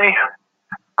early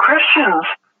Christians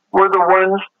were the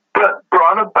ones that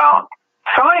brought about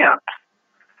science.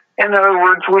 In other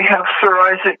words, we have Sir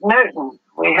Isaac Newton,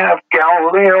 we have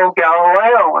Galileo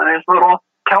Galileo and his little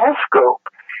telescope,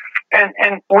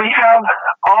 and we have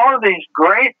all of these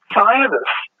great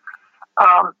scientists.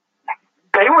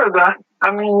 They were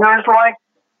there's like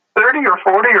 30 or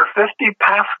 40 or 50,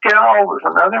 Pascal was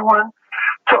another one.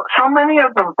 So many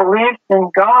of them believed in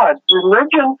God.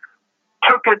 Religion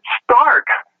took its start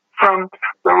from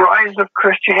the rise of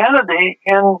Christianity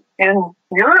in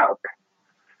Europe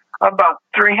about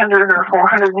 300 or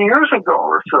 400 years ago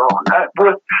or so.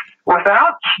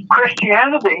 Without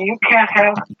Christianity, you can't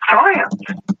have science.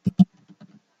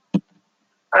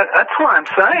 That's what I'm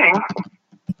saying.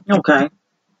 Okay.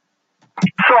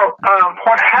 So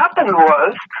what happened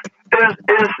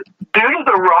is due to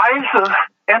the rise of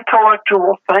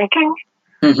intellectual thinking,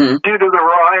 due to the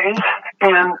rise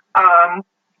in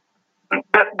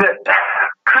that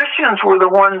Christians were the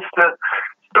ones that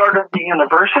started the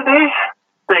universities.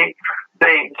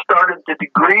 They started the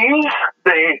degrees.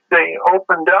 They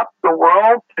opened up the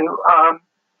world to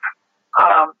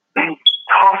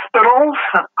hospitals.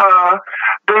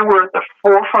 They were at the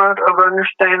forefront of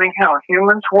understanding how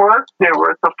humans work. They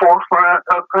were at the forefront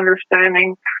of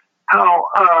understanding how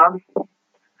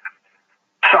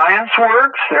science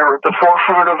works. They were at the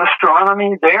forefront of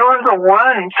astronomy. They were the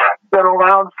ones that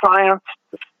allowed science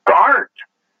to start.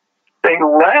 They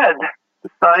led the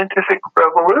scientific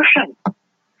revolution.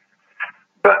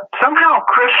 But somehow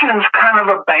Christians kind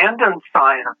of abandoned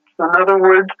science. In other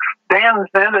words, they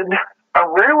invented a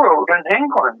railroad in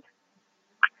England.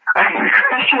 And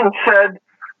Christians said,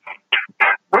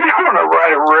 we don't want to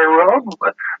ride a railroad,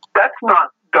 but that's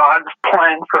not God's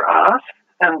plan for us.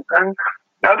 And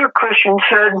other Christians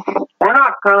said, we're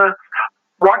not going to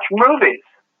watch movies.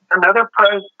 Another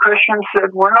Christian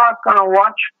said, we're not going to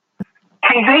watch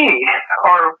TV,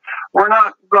 or we're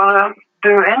not going to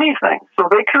do anything. So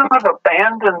they kind of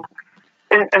abandoned,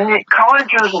 in the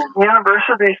colleges and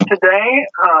universities today,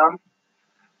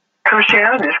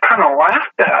 Christianity is kind of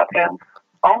laughed at in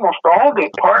almost all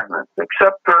departments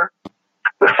except for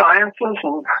the sciences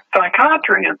and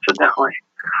psychiatry, incidentally.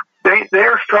 They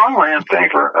are strongly in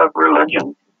favor of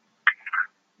religion.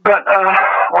 But a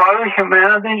lot of the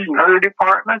humanities and other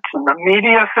departments and the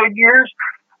media figures,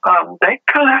 they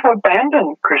kind of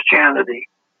abandoned Christianity.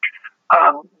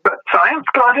 But science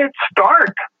got its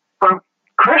start from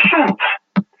Christians.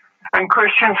 And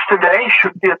Christians today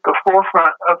should be at the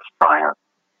forefront of science.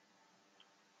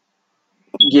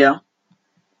 Yeah.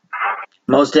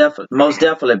 Most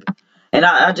definitely. And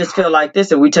I just feel like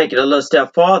this, if we take it a little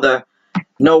step farther,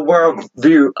 no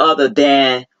worldview other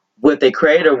than what the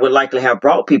creator would likely have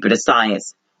brought people to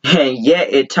science. And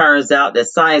yet it turns out that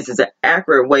science is an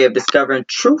accurate way of discovering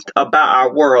truth about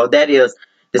our world. That is,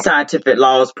 the scientific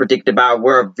laws predicted by our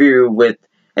worldview with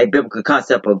a biblical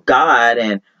concept of God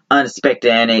and unexpected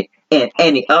and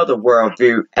any other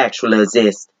worldview actually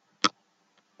exists.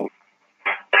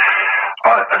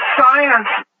 Science,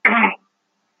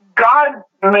 God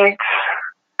makes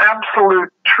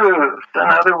absolute truth. In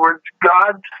other words,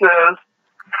 God says,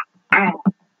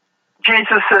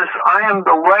 Jesus says, I am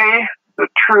the way, the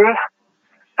truth,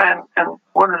 and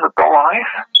what is it, the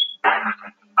life?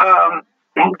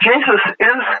 Jesus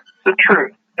is the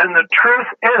truth, and the truth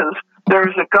is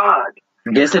there's a God.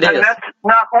 Yes, it is. And that's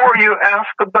not where you ask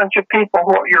a bunch of people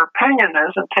what your opinion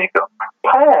is and take a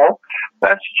poll.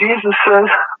 That's Jesus says,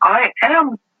 I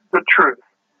am the truth.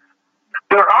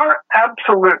 There are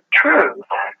absolute truths,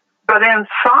 but in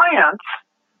science,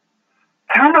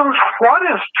 who knows what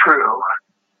is true?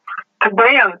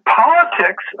 Today in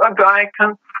politics, a guy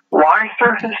can lie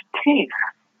through his teeth,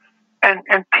 and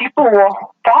people will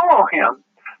follow him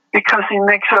because he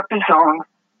makes up his own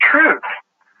truth.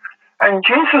 And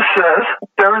Jesus says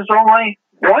there is only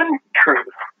one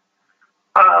truth.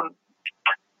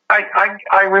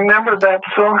 I remember that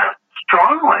so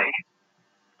strongly.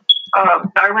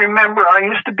 I remember I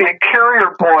used to be a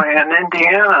carrier boy in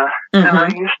Indiana, and I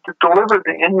used to deliver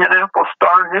the Indianapolis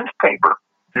Star newspaper.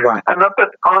 Right. And up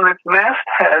on its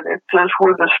masthead, it says,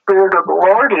 where the Spirit of the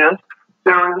Lord is,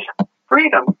 there is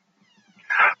freedom.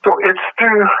 So it's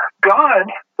through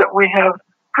God that we have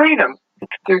freedom.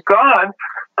 It's through God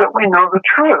that we know the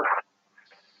truth.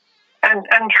 And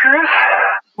truth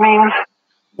means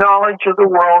knowledge of the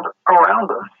world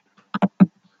around us.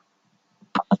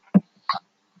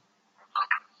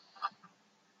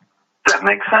 Does that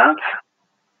make sense?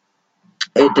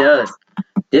 It does.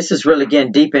 This is really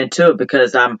getting deep into it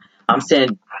because I'm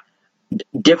seeing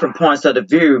different points of the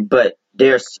view, but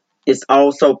it's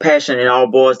all so passionate. It all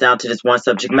boils down to this one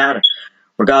subject matter.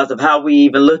 Regardless of how we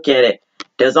even look at it,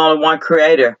 there's only one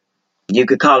creator. You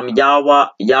could call him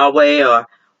Yahweh or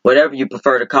whatever you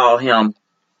prefer to call him.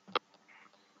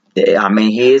 I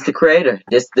mean, he is the creator.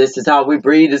 This is how we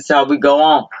breathe. This is how we go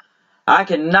on. I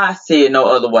cannot see it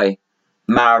no other way,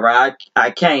 Myra. I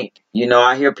can't. You know,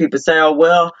 I hear people say, oh,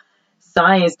 well,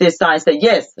 science this, science that.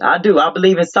 Yes, I do. I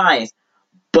believe in science.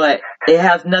 But it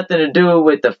has nothing to do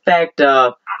with the fact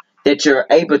of that you're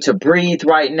able to breathe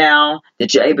right now,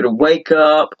 that you're able to wake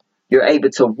up, you're able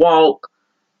to walk.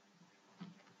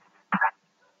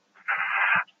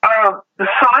 The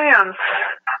science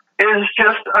is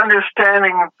just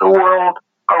understanding the world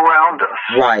around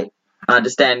us. Right.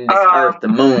 Understanding this earth, the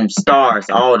moon, stars,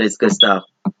 all this good stuff.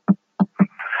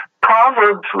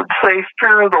 Proverbs would say,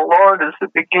 fear of the Lord is the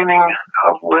beginning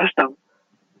of wisdom.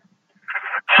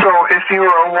 So if you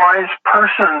are a wise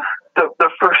person, the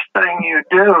first thing you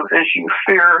do is you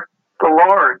fear the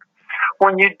Lord.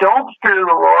 When you don't fear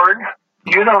the Lord,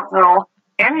 you don't know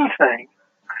anything.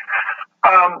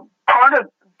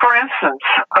 For instance,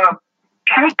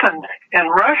 Putin in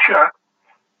Russia,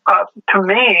 to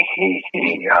me,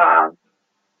 he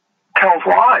tells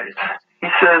lies. He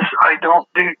says, I don't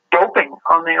do doping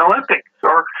on the Olympics,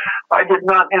 or I did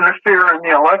not interfere in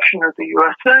the election of the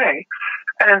USA.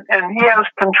 And he has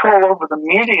control over the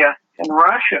media in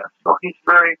Russia, so he's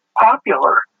very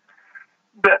popular.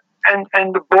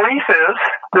 And the belief is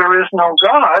there is no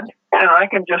God, and I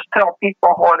can just tell people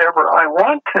whatever I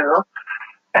want to,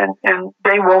 and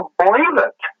they will believe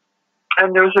it.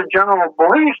 And there's a general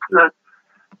belief that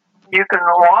you can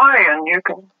lie and you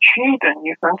can cheat and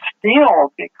you can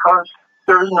steal because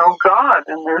there's no God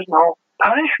and there's no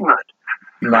punishment.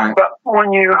 Right. But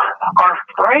when you are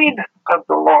afraid of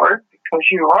the Lord, because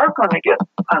you are going to get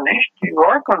punished, you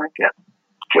are going to get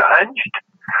judged.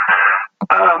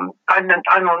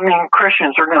 I don't mean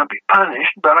Christians are going to be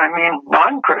punished, but I mean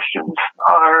non-Christians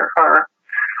are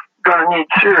going to need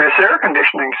serious air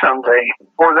conditioning someday,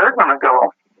 or they're going to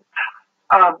go.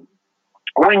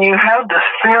 When you have this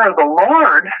fear of the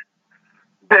Lord,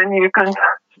 then you can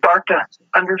start to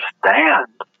understand.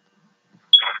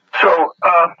 So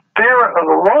fear of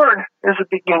the Lord is the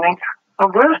beginning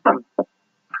of wisdom.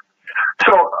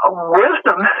 So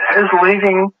wisdom is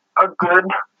leading a good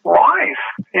life.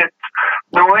 It's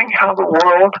knowing how the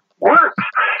world works.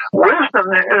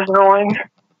 Wisdom is knowing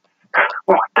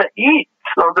what to eat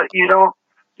so that you don't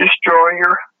destroy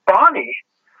your body.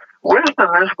 Wisdom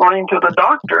is going to the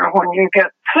doctor when you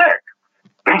get sick.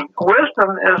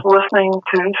 Wisdom is listening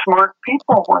to smart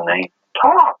people when they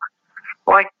talk,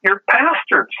 like your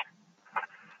pastors.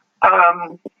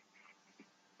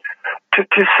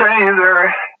 To say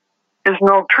there is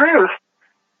no truth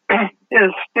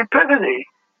is stupidity.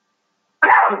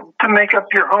 To make up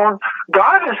your own.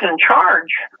 God is in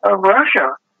charge of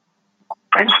Russia,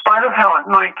 in spite of how it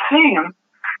might seem,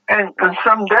 and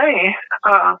someday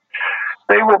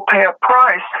they will pay a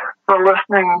price for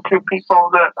listening to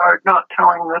people that are not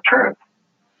telling the truth.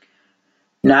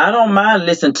 Now, I don't mind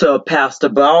listening to a pastor,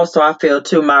 but also I feel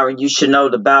too, Myron, you should know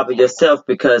the Bible yourself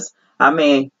because, I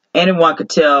mean, anyone could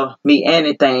tell me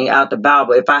anything out the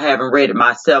Bible if I haven't read it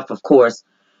myself, of course.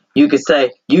 You could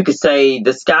say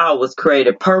the sky was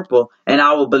created purple, and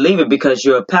I will believe it because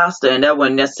you're a pastor, and that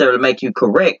wouldn't necessarily make you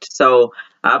correct. So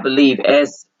I believe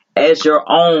as your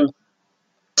own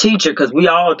teacher, because we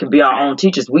all can be our own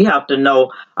teachers, we have to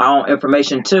know our own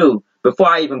information too before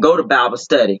I even go to Bible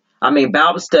study. I mean,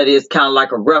 Bible study is kind of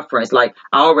like a reference. Like,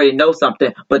 I already know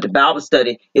something, but the Bible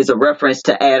study is a reference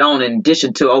to add on in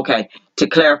addition to, to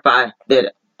clarify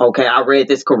that, I read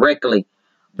this correctly.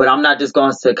 But I'm not just going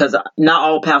to say, because not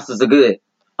all pastors are good.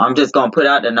 I'm just going to put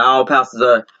out that not all pastors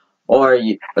are, or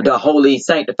the holy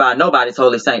sanctified. Nobody's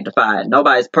holy sanctified.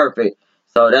 Nobody's perfect.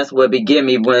 So that's what begin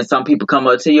me when some people come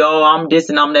up to you, I'm this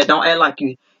and I'm that. Don't act like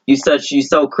you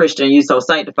so Christian, you so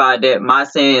sanctified that my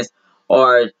sins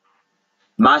are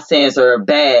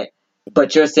bad,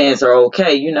 but your sins are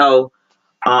okay.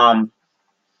 I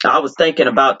was thinking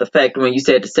about the fact when you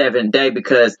said the seventh day,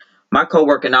 because my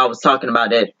coworker and I was talking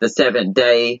about that, the seventh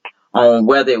day, on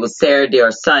whether it was Saturday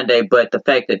or Sunday, but the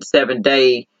fact that the seventh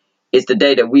day is the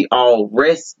day that we all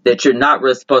rest, that you're not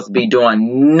really supposed to be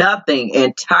doing nothing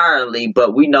entirely,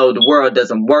 but we know the world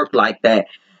doesn't work like that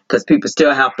because people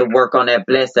still have to work on that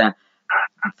blessing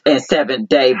and seventh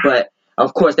day. But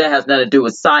of course, that has nothing to do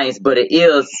with science, but it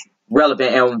is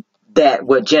relevant, and that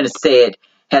what Genesis said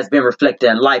has been reflected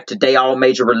in life. Today, all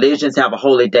major religions have a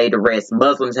holy day to rest.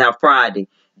 Muslims have Friday,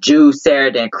 Jews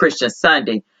Saturday, and Christians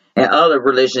Sunday. And other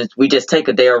religions, we just take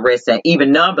a day of rest, and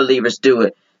even non-believers do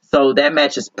it. So that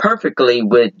matches perfectly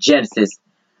with Genesis.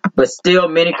 But still,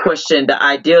 many question the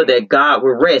idea that God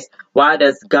will rest. Why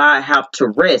does God have to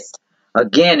rest?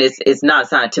 Again, it's not a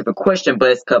scientific question,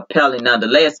 but it's compelling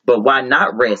nonetheless. But why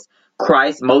not rest?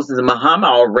 Christ, Moses, and Muhammad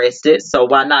all rested, so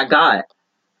why not God?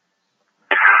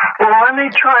 Well, let me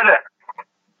try to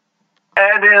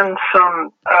add in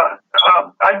some.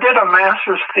 I did a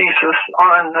master's thesis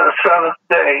on the seventh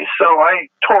day, so I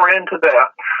tore into that.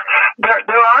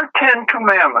 There are 10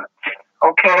 commandments,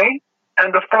 okay?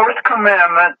 And the fourth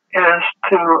commandment is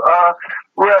to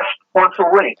rest once a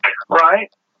week, right?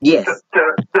 Yes.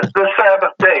 The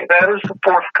Sabbath day, that is the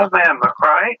fourth commandment,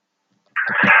 right?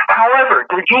 However,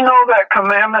 did you know that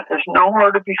commandment is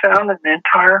nowhere to be found in the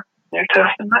entire New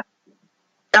Testament?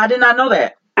 I did not know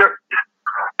that.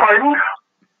 Pardon?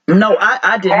 No,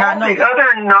 I did not know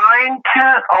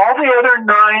that. All the other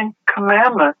 9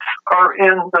 commandments are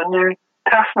in the New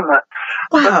Testament.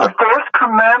 Wow. But the fourth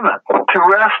commandment, to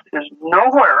rest, is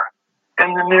nowhere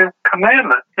in the New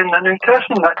Commandment, in the New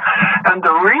Testament. And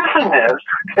the reason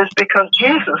is because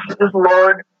Jesus is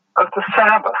Lord of the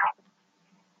Sabbath.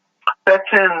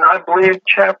 That's in, I believe,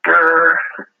 chapter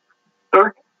 12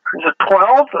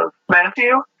 of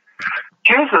Matthew.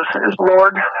 Jesus is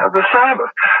Lord of the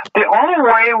Sabbath. The only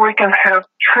way we can have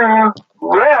true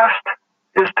rest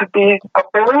is to be a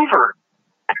believer.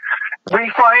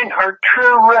 We find our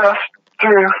true rest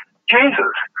through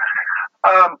Jesus.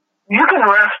 You can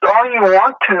rest all you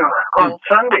want to on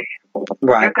Sunday.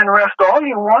 Right. You can rest all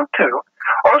you want to,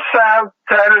 or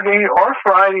Saturday or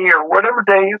Friday or whatever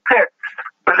day you pick.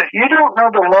 But if you don't know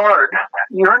the Lord,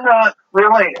 you're not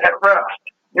really at rest.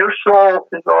 Your soul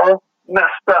is all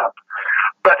messed up.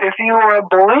 But if you are a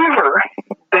believer,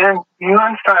 then you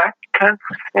in fact can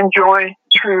enjoy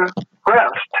true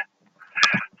rest.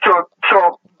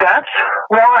 So that's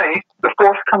why the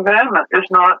fourth commandment is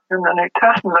not in the New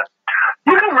Testament.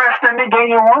 You can rest any day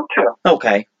you want to.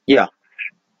 Okay, yeah.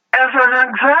 As an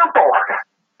example,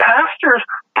 pastors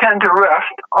tend to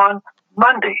rest on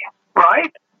Monday,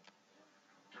 right?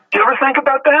 Do you ever think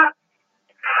about that?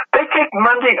 They take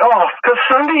Monday off because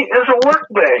Sunday is a work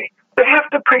day. They have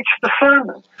to preach the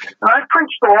sermon. And I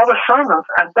preached a lot of sermons,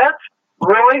 and that's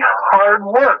really hard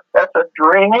work. That's a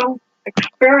draining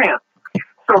experience.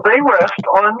 So they rest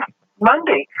on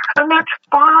Monday, and that's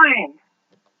fine.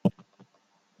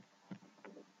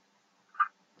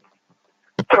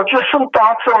 So just some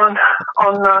thoughts on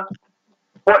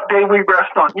what day we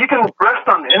rest on. You can rest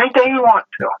on any day you want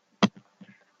to.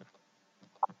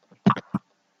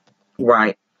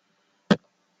 Right.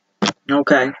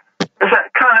 Okay. Does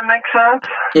that kind of make sense?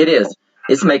 It is.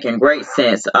 It's making great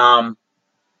sense.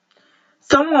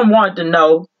 Someone wanted to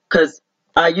know, because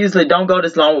I usually don't go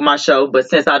this long with my show, but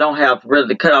since I don't have really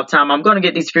the cutoff time, I'm going to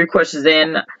get these few questions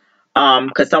in,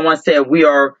 because someone said we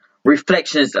are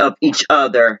reflections of each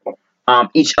other's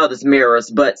mirrors.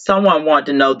 But someone wanted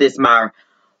to know this, Myron.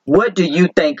 What do you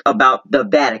think about the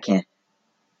Vatican?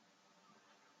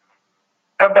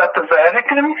 About the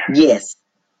Vatican? Yes.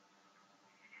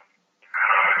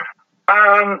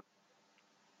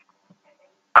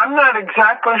 I'm not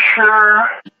exactly sure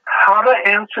how to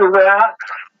answer that,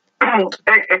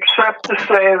 except to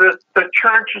say that the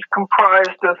church is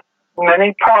comprised of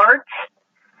many parts,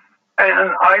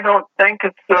 and I don't think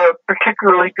it's a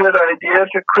particularly good idea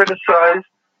to criticize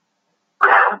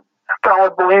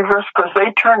fellow believers because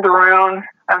they turned around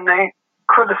and they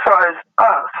criticized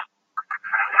us.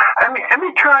 Let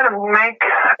me try to make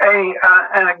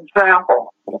an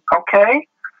example, okay?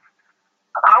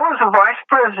 I was a vice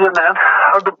president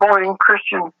of the Boeing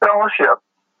Christian Fellowship,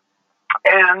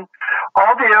 and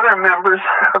all the other members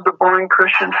of the Boeing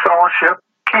Christian Fellowship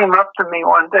came up to me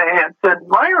one day and said,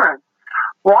 Myron,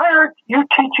 why aren't you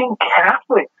teaching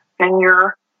Catholics in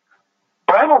your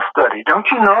Bible study? Don't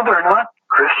you know they're not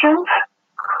Christians?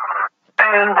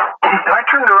 And I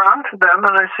turned around to them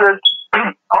and I said,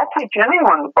 I'll teach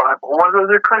anyone the Bible, whether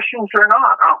they're Christians or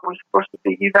not. Aren't we supposed to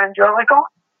be evangelical?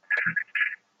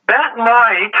 That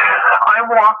night, I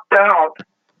walked out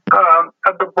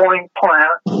of the Boeing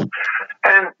plant,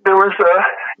 and there was a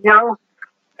young,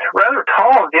 rather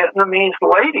tall Vietnamese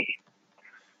lady,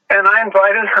 and I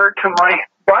invited her to my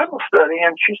Bible study,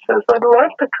 and she says, I'd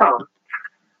love to come.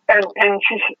 And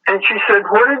she said,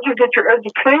 where did you get your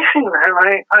education?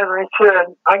 And I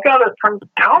said, I got it from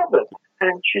Talbot.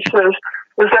 And she says,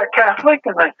 is that Catholic?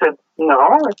 And I said,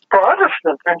 no, it's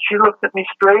Protestant. And she looked at me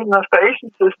straight in the face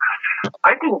and says,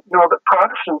 I didn't know that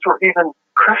Protestants were even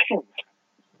Christians.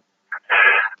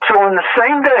 So in the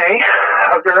same day,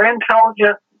 a very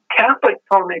intelligent Catholic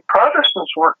told me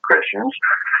Protestants weren't Christians.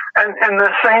 And in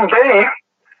the same day,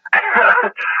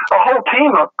 a whole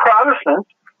team of Protestants,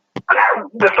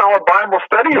 the fellow Bible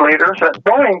study leaders at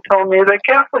Boeing, told me that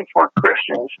Catholics weren't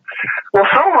Christians. Well,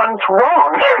 someone's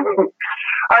wrong.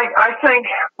 I think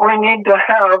we need to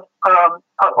have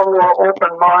a more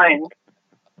open mind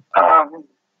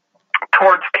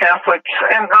towards Catholics.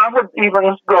 And I would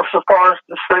even go so far as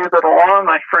to say that a lot of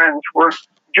my friends were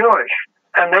Jewish,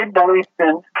 and they believed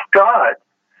in God.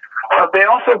 They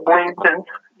also believed in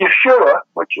Yeshua,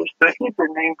 which is the Hebrew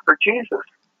name for Jesus.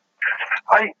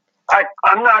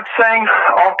 I'm not saying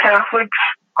all Catholics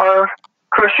are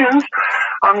Christians.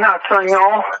 I'm not saying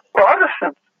all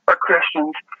Protestants are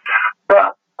Christians.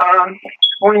 But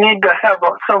we need to have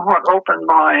a somewhat open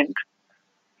mind.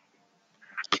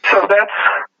 So that's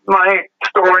my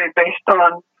story based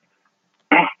on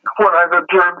what I've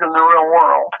observed in the real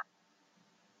world.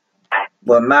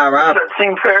 Well, Myron, does that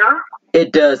seem fair?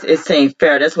 It does. It seems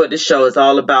fair. That's what this show is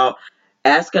all about.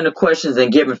 Asking the questions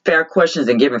and giving fair questions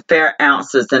and giving fair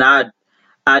answers. And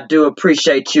I do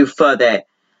appreciate you for that.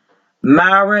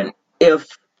 Myron, if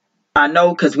I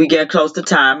know, because we get close to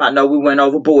time, I know we went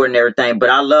overboard and everything, but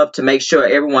I love to make sure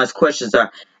everyone's questions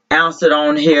are answered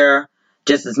on here.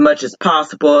 just as much as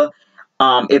possible.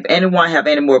 If anyone have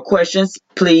any more questions,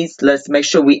 please let's make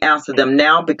sure we answer them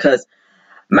now, because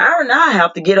Myron and I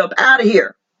have to get up out of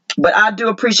here. But I do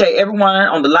appreciate everyone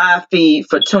on the live feed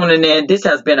for tuning in. This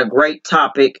has been a great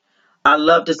topic. I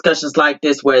love discussions like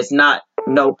this where it's not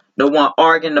no one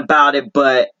arguing about it,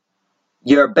 but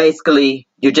you're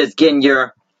just getting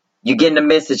the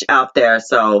message out there.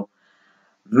 So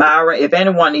Myron, if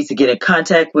anyone needs to get in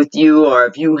contact with you, or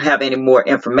if you have any more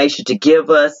information to give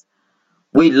us,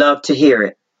 we'd love to hear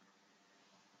it.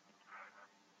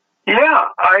 Yeah,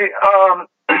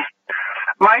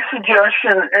 my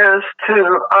suggestion is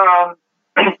to,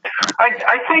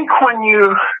 I think when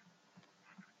you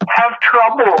have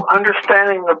trouble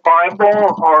understanding the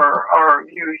Bible, or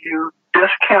you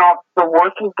discount the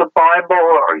worth of the Bible,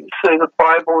 or you say the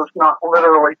Bible is not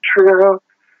literally true,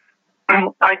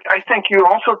 I think you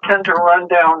also tend to run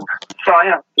down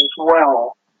science as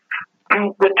well.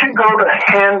 The two go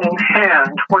hand in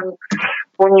hand.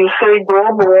 When you say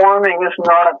global warming is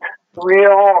not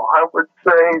real, I would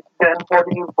say, then what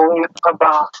do you believe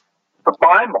about the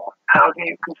Bible? How do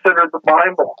you consider the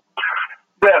Bible?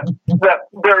 That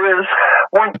there is,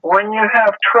 when you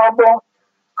have trouble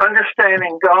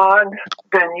understanding God,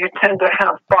 then you tend to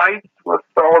have fights with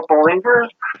fellow believers.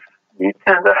 You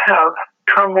tend to have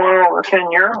turmoil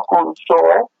within your own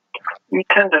soul. You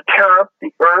tend to tear up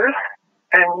the earth,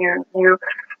 and you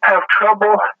have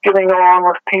trouble getting along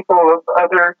with people of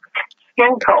other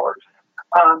skin colors.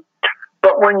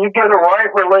 But when you get a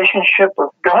right relationship with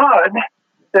God,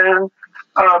 then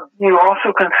you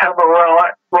also can have a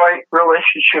right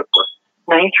relationship with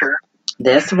nature.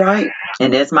 That's right.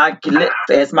 And as my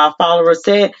follower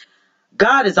said,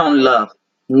 God is on love.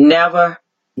 Never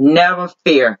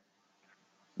fear.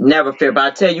 Never fear. But I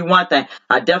tell you one thing,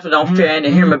 I definitely don't fear any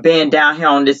human being down here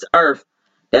on this earth.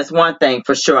 That's one thing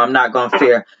for sure I'm not going to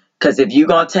fear. Because if you're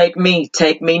going to take me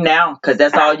now. Because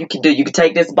that's all you can do. You can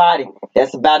take this body.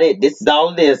 That's about it. This is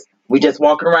all it is. We just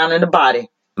walking around in the body.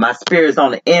 My spirit's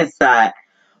on the inside.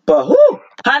 But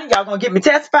honey, y'all going to get me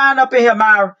testifying up in here,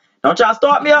 Myron. Don't y'all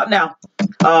start me up now.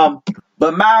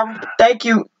 But Myron, thank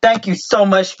you so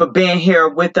much for being here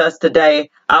with us today.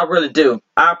 I really do.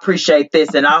 I appreciate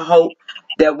this, and I hope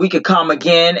that we could come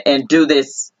again and do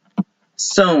this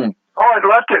soon. Oh, I'd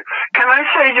love to. Can I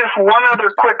say just one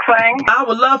other quick thing? I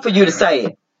would love for you to say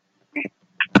it.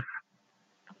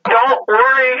 Don't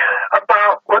worry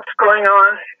about what's going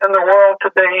on in the world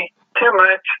today too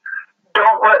much.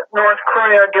 Don't let North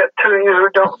Korea get to you.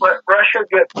 Don't let Russia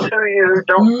get to you.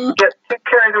 Don't get too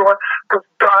carried away, because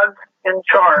God's in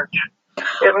charge.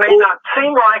 It may not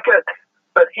seem like it,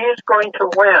 but He's going to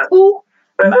win.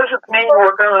 That doesn't mean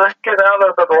we're going to get out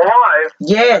of it alive.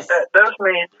 Yes. That does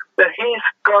mean that He's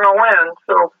going to win.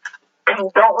 So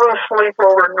don't lose sleep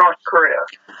over North Korea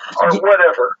or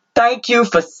whatever. Thank you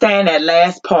for saying that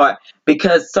last part,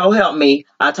 because so help me,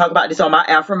 I talk about this on my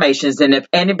affirmations, and if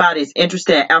anybody's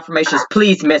interested in affirmations,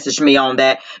 please message me on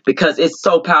that, because it's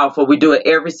so powerful. We do it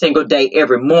every single day,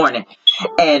 every morning,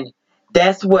 and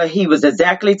that's what he was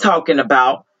exactly talking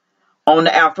about on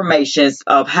the affirmations,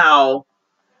 of how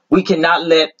we cannot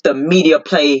let the media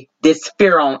play this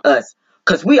fear on us,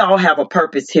 because we all have a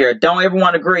purpose here. Don't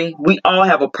everyone agree? We all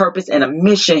have a purpose and a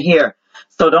mission here.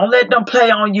 So don't let them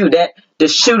play on you. That the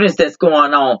shootings that's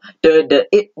going on,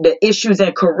 the issues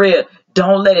in Korea,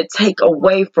 don't let it take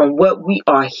away from what we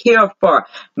are here for.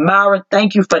 Myron,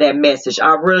 thank you for that message.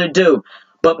 I really do.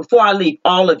 But before I leave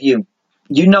all of you,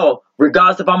 you know,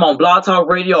 regardless if I'm on Blog Talk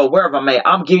Radio or wherever I'm at,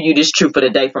 I'm giving you this truth for the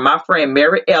day from my friend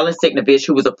Mary Ellen Signovich,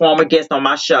 who was a former guest on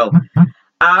my show.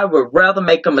 I would rather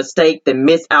make a mistake than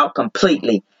miss out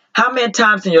completely. How many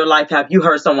times in your life have you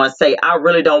heard someone say, I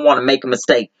really don't want to make a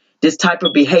mistake? This type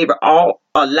of behavior all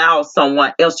allows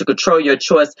someone else to control your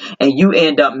choice, and you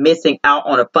end up missing out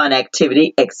on a fun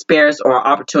activity, experience, or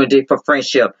opportunity for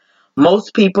friendship.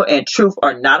 Most people, in truth,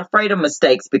 are not afraid of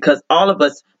mistakes, because all of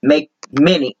us make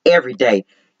many every day.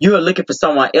 You are looking for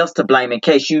someone else to blame in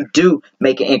case you do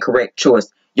make an incorrect choice.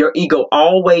 Your ego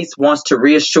always wants to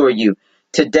reassure you.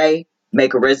 Today,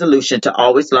 make a resolution to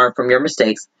always learn from your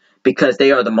mistakes, because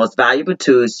they are the most valuable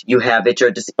tools you have at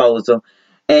your disposal.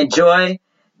 Enjoy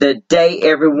the day,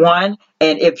 everyone.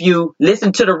 And if you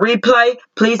listen to the replay,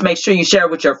 please make sure you share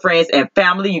it with your friends and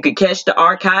family. You can catch the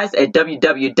archives at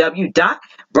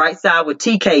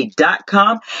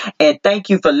www.brightsidewithtk.com. And thank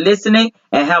you for listening,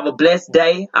 and have a blessed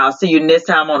day. I'll see you next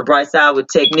time on The Bright Side with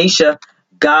Technisha.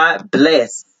 God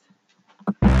bless.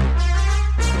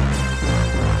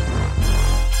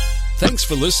 Thanks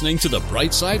for listening to The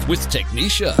Bright Side with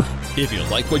Technisha. If you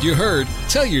like what you heard,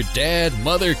 tell your dad,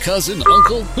 mother, cousin,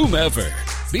 uncle, whomever.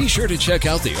 Be sure to check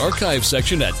out the archive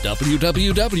section at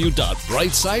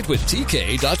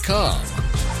www.brightsidewithtk.com.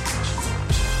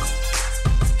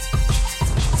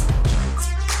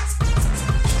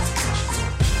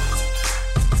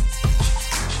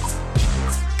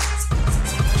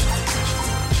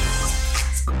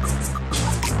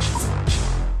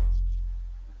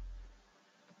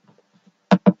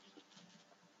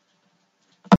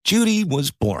 Judy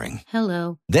was boring.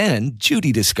 Hello. Then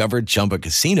Judy discovered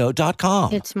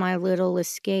ChumbaCasino.com. It's my little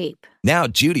escape. Now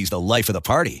Judy's the life of the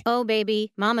party. Oh,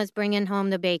 baby, mama's bringing home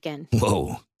the bacon.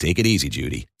 Whoa, take it easy,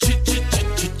 Judy.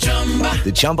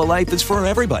 The Chumba life is for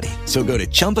everybody. So go to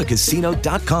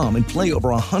ChumbaCasino.com and play over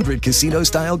 100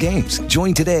 casino-style games.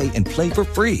 Join today and play for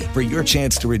free for your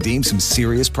chance to redeem some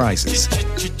serious prizes.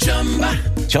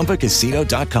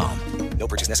 ChumbaCasino.com. No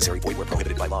purchase necessary. Void where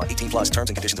prohibited by law. 18 plus terms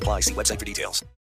and conditions apply. See website for details.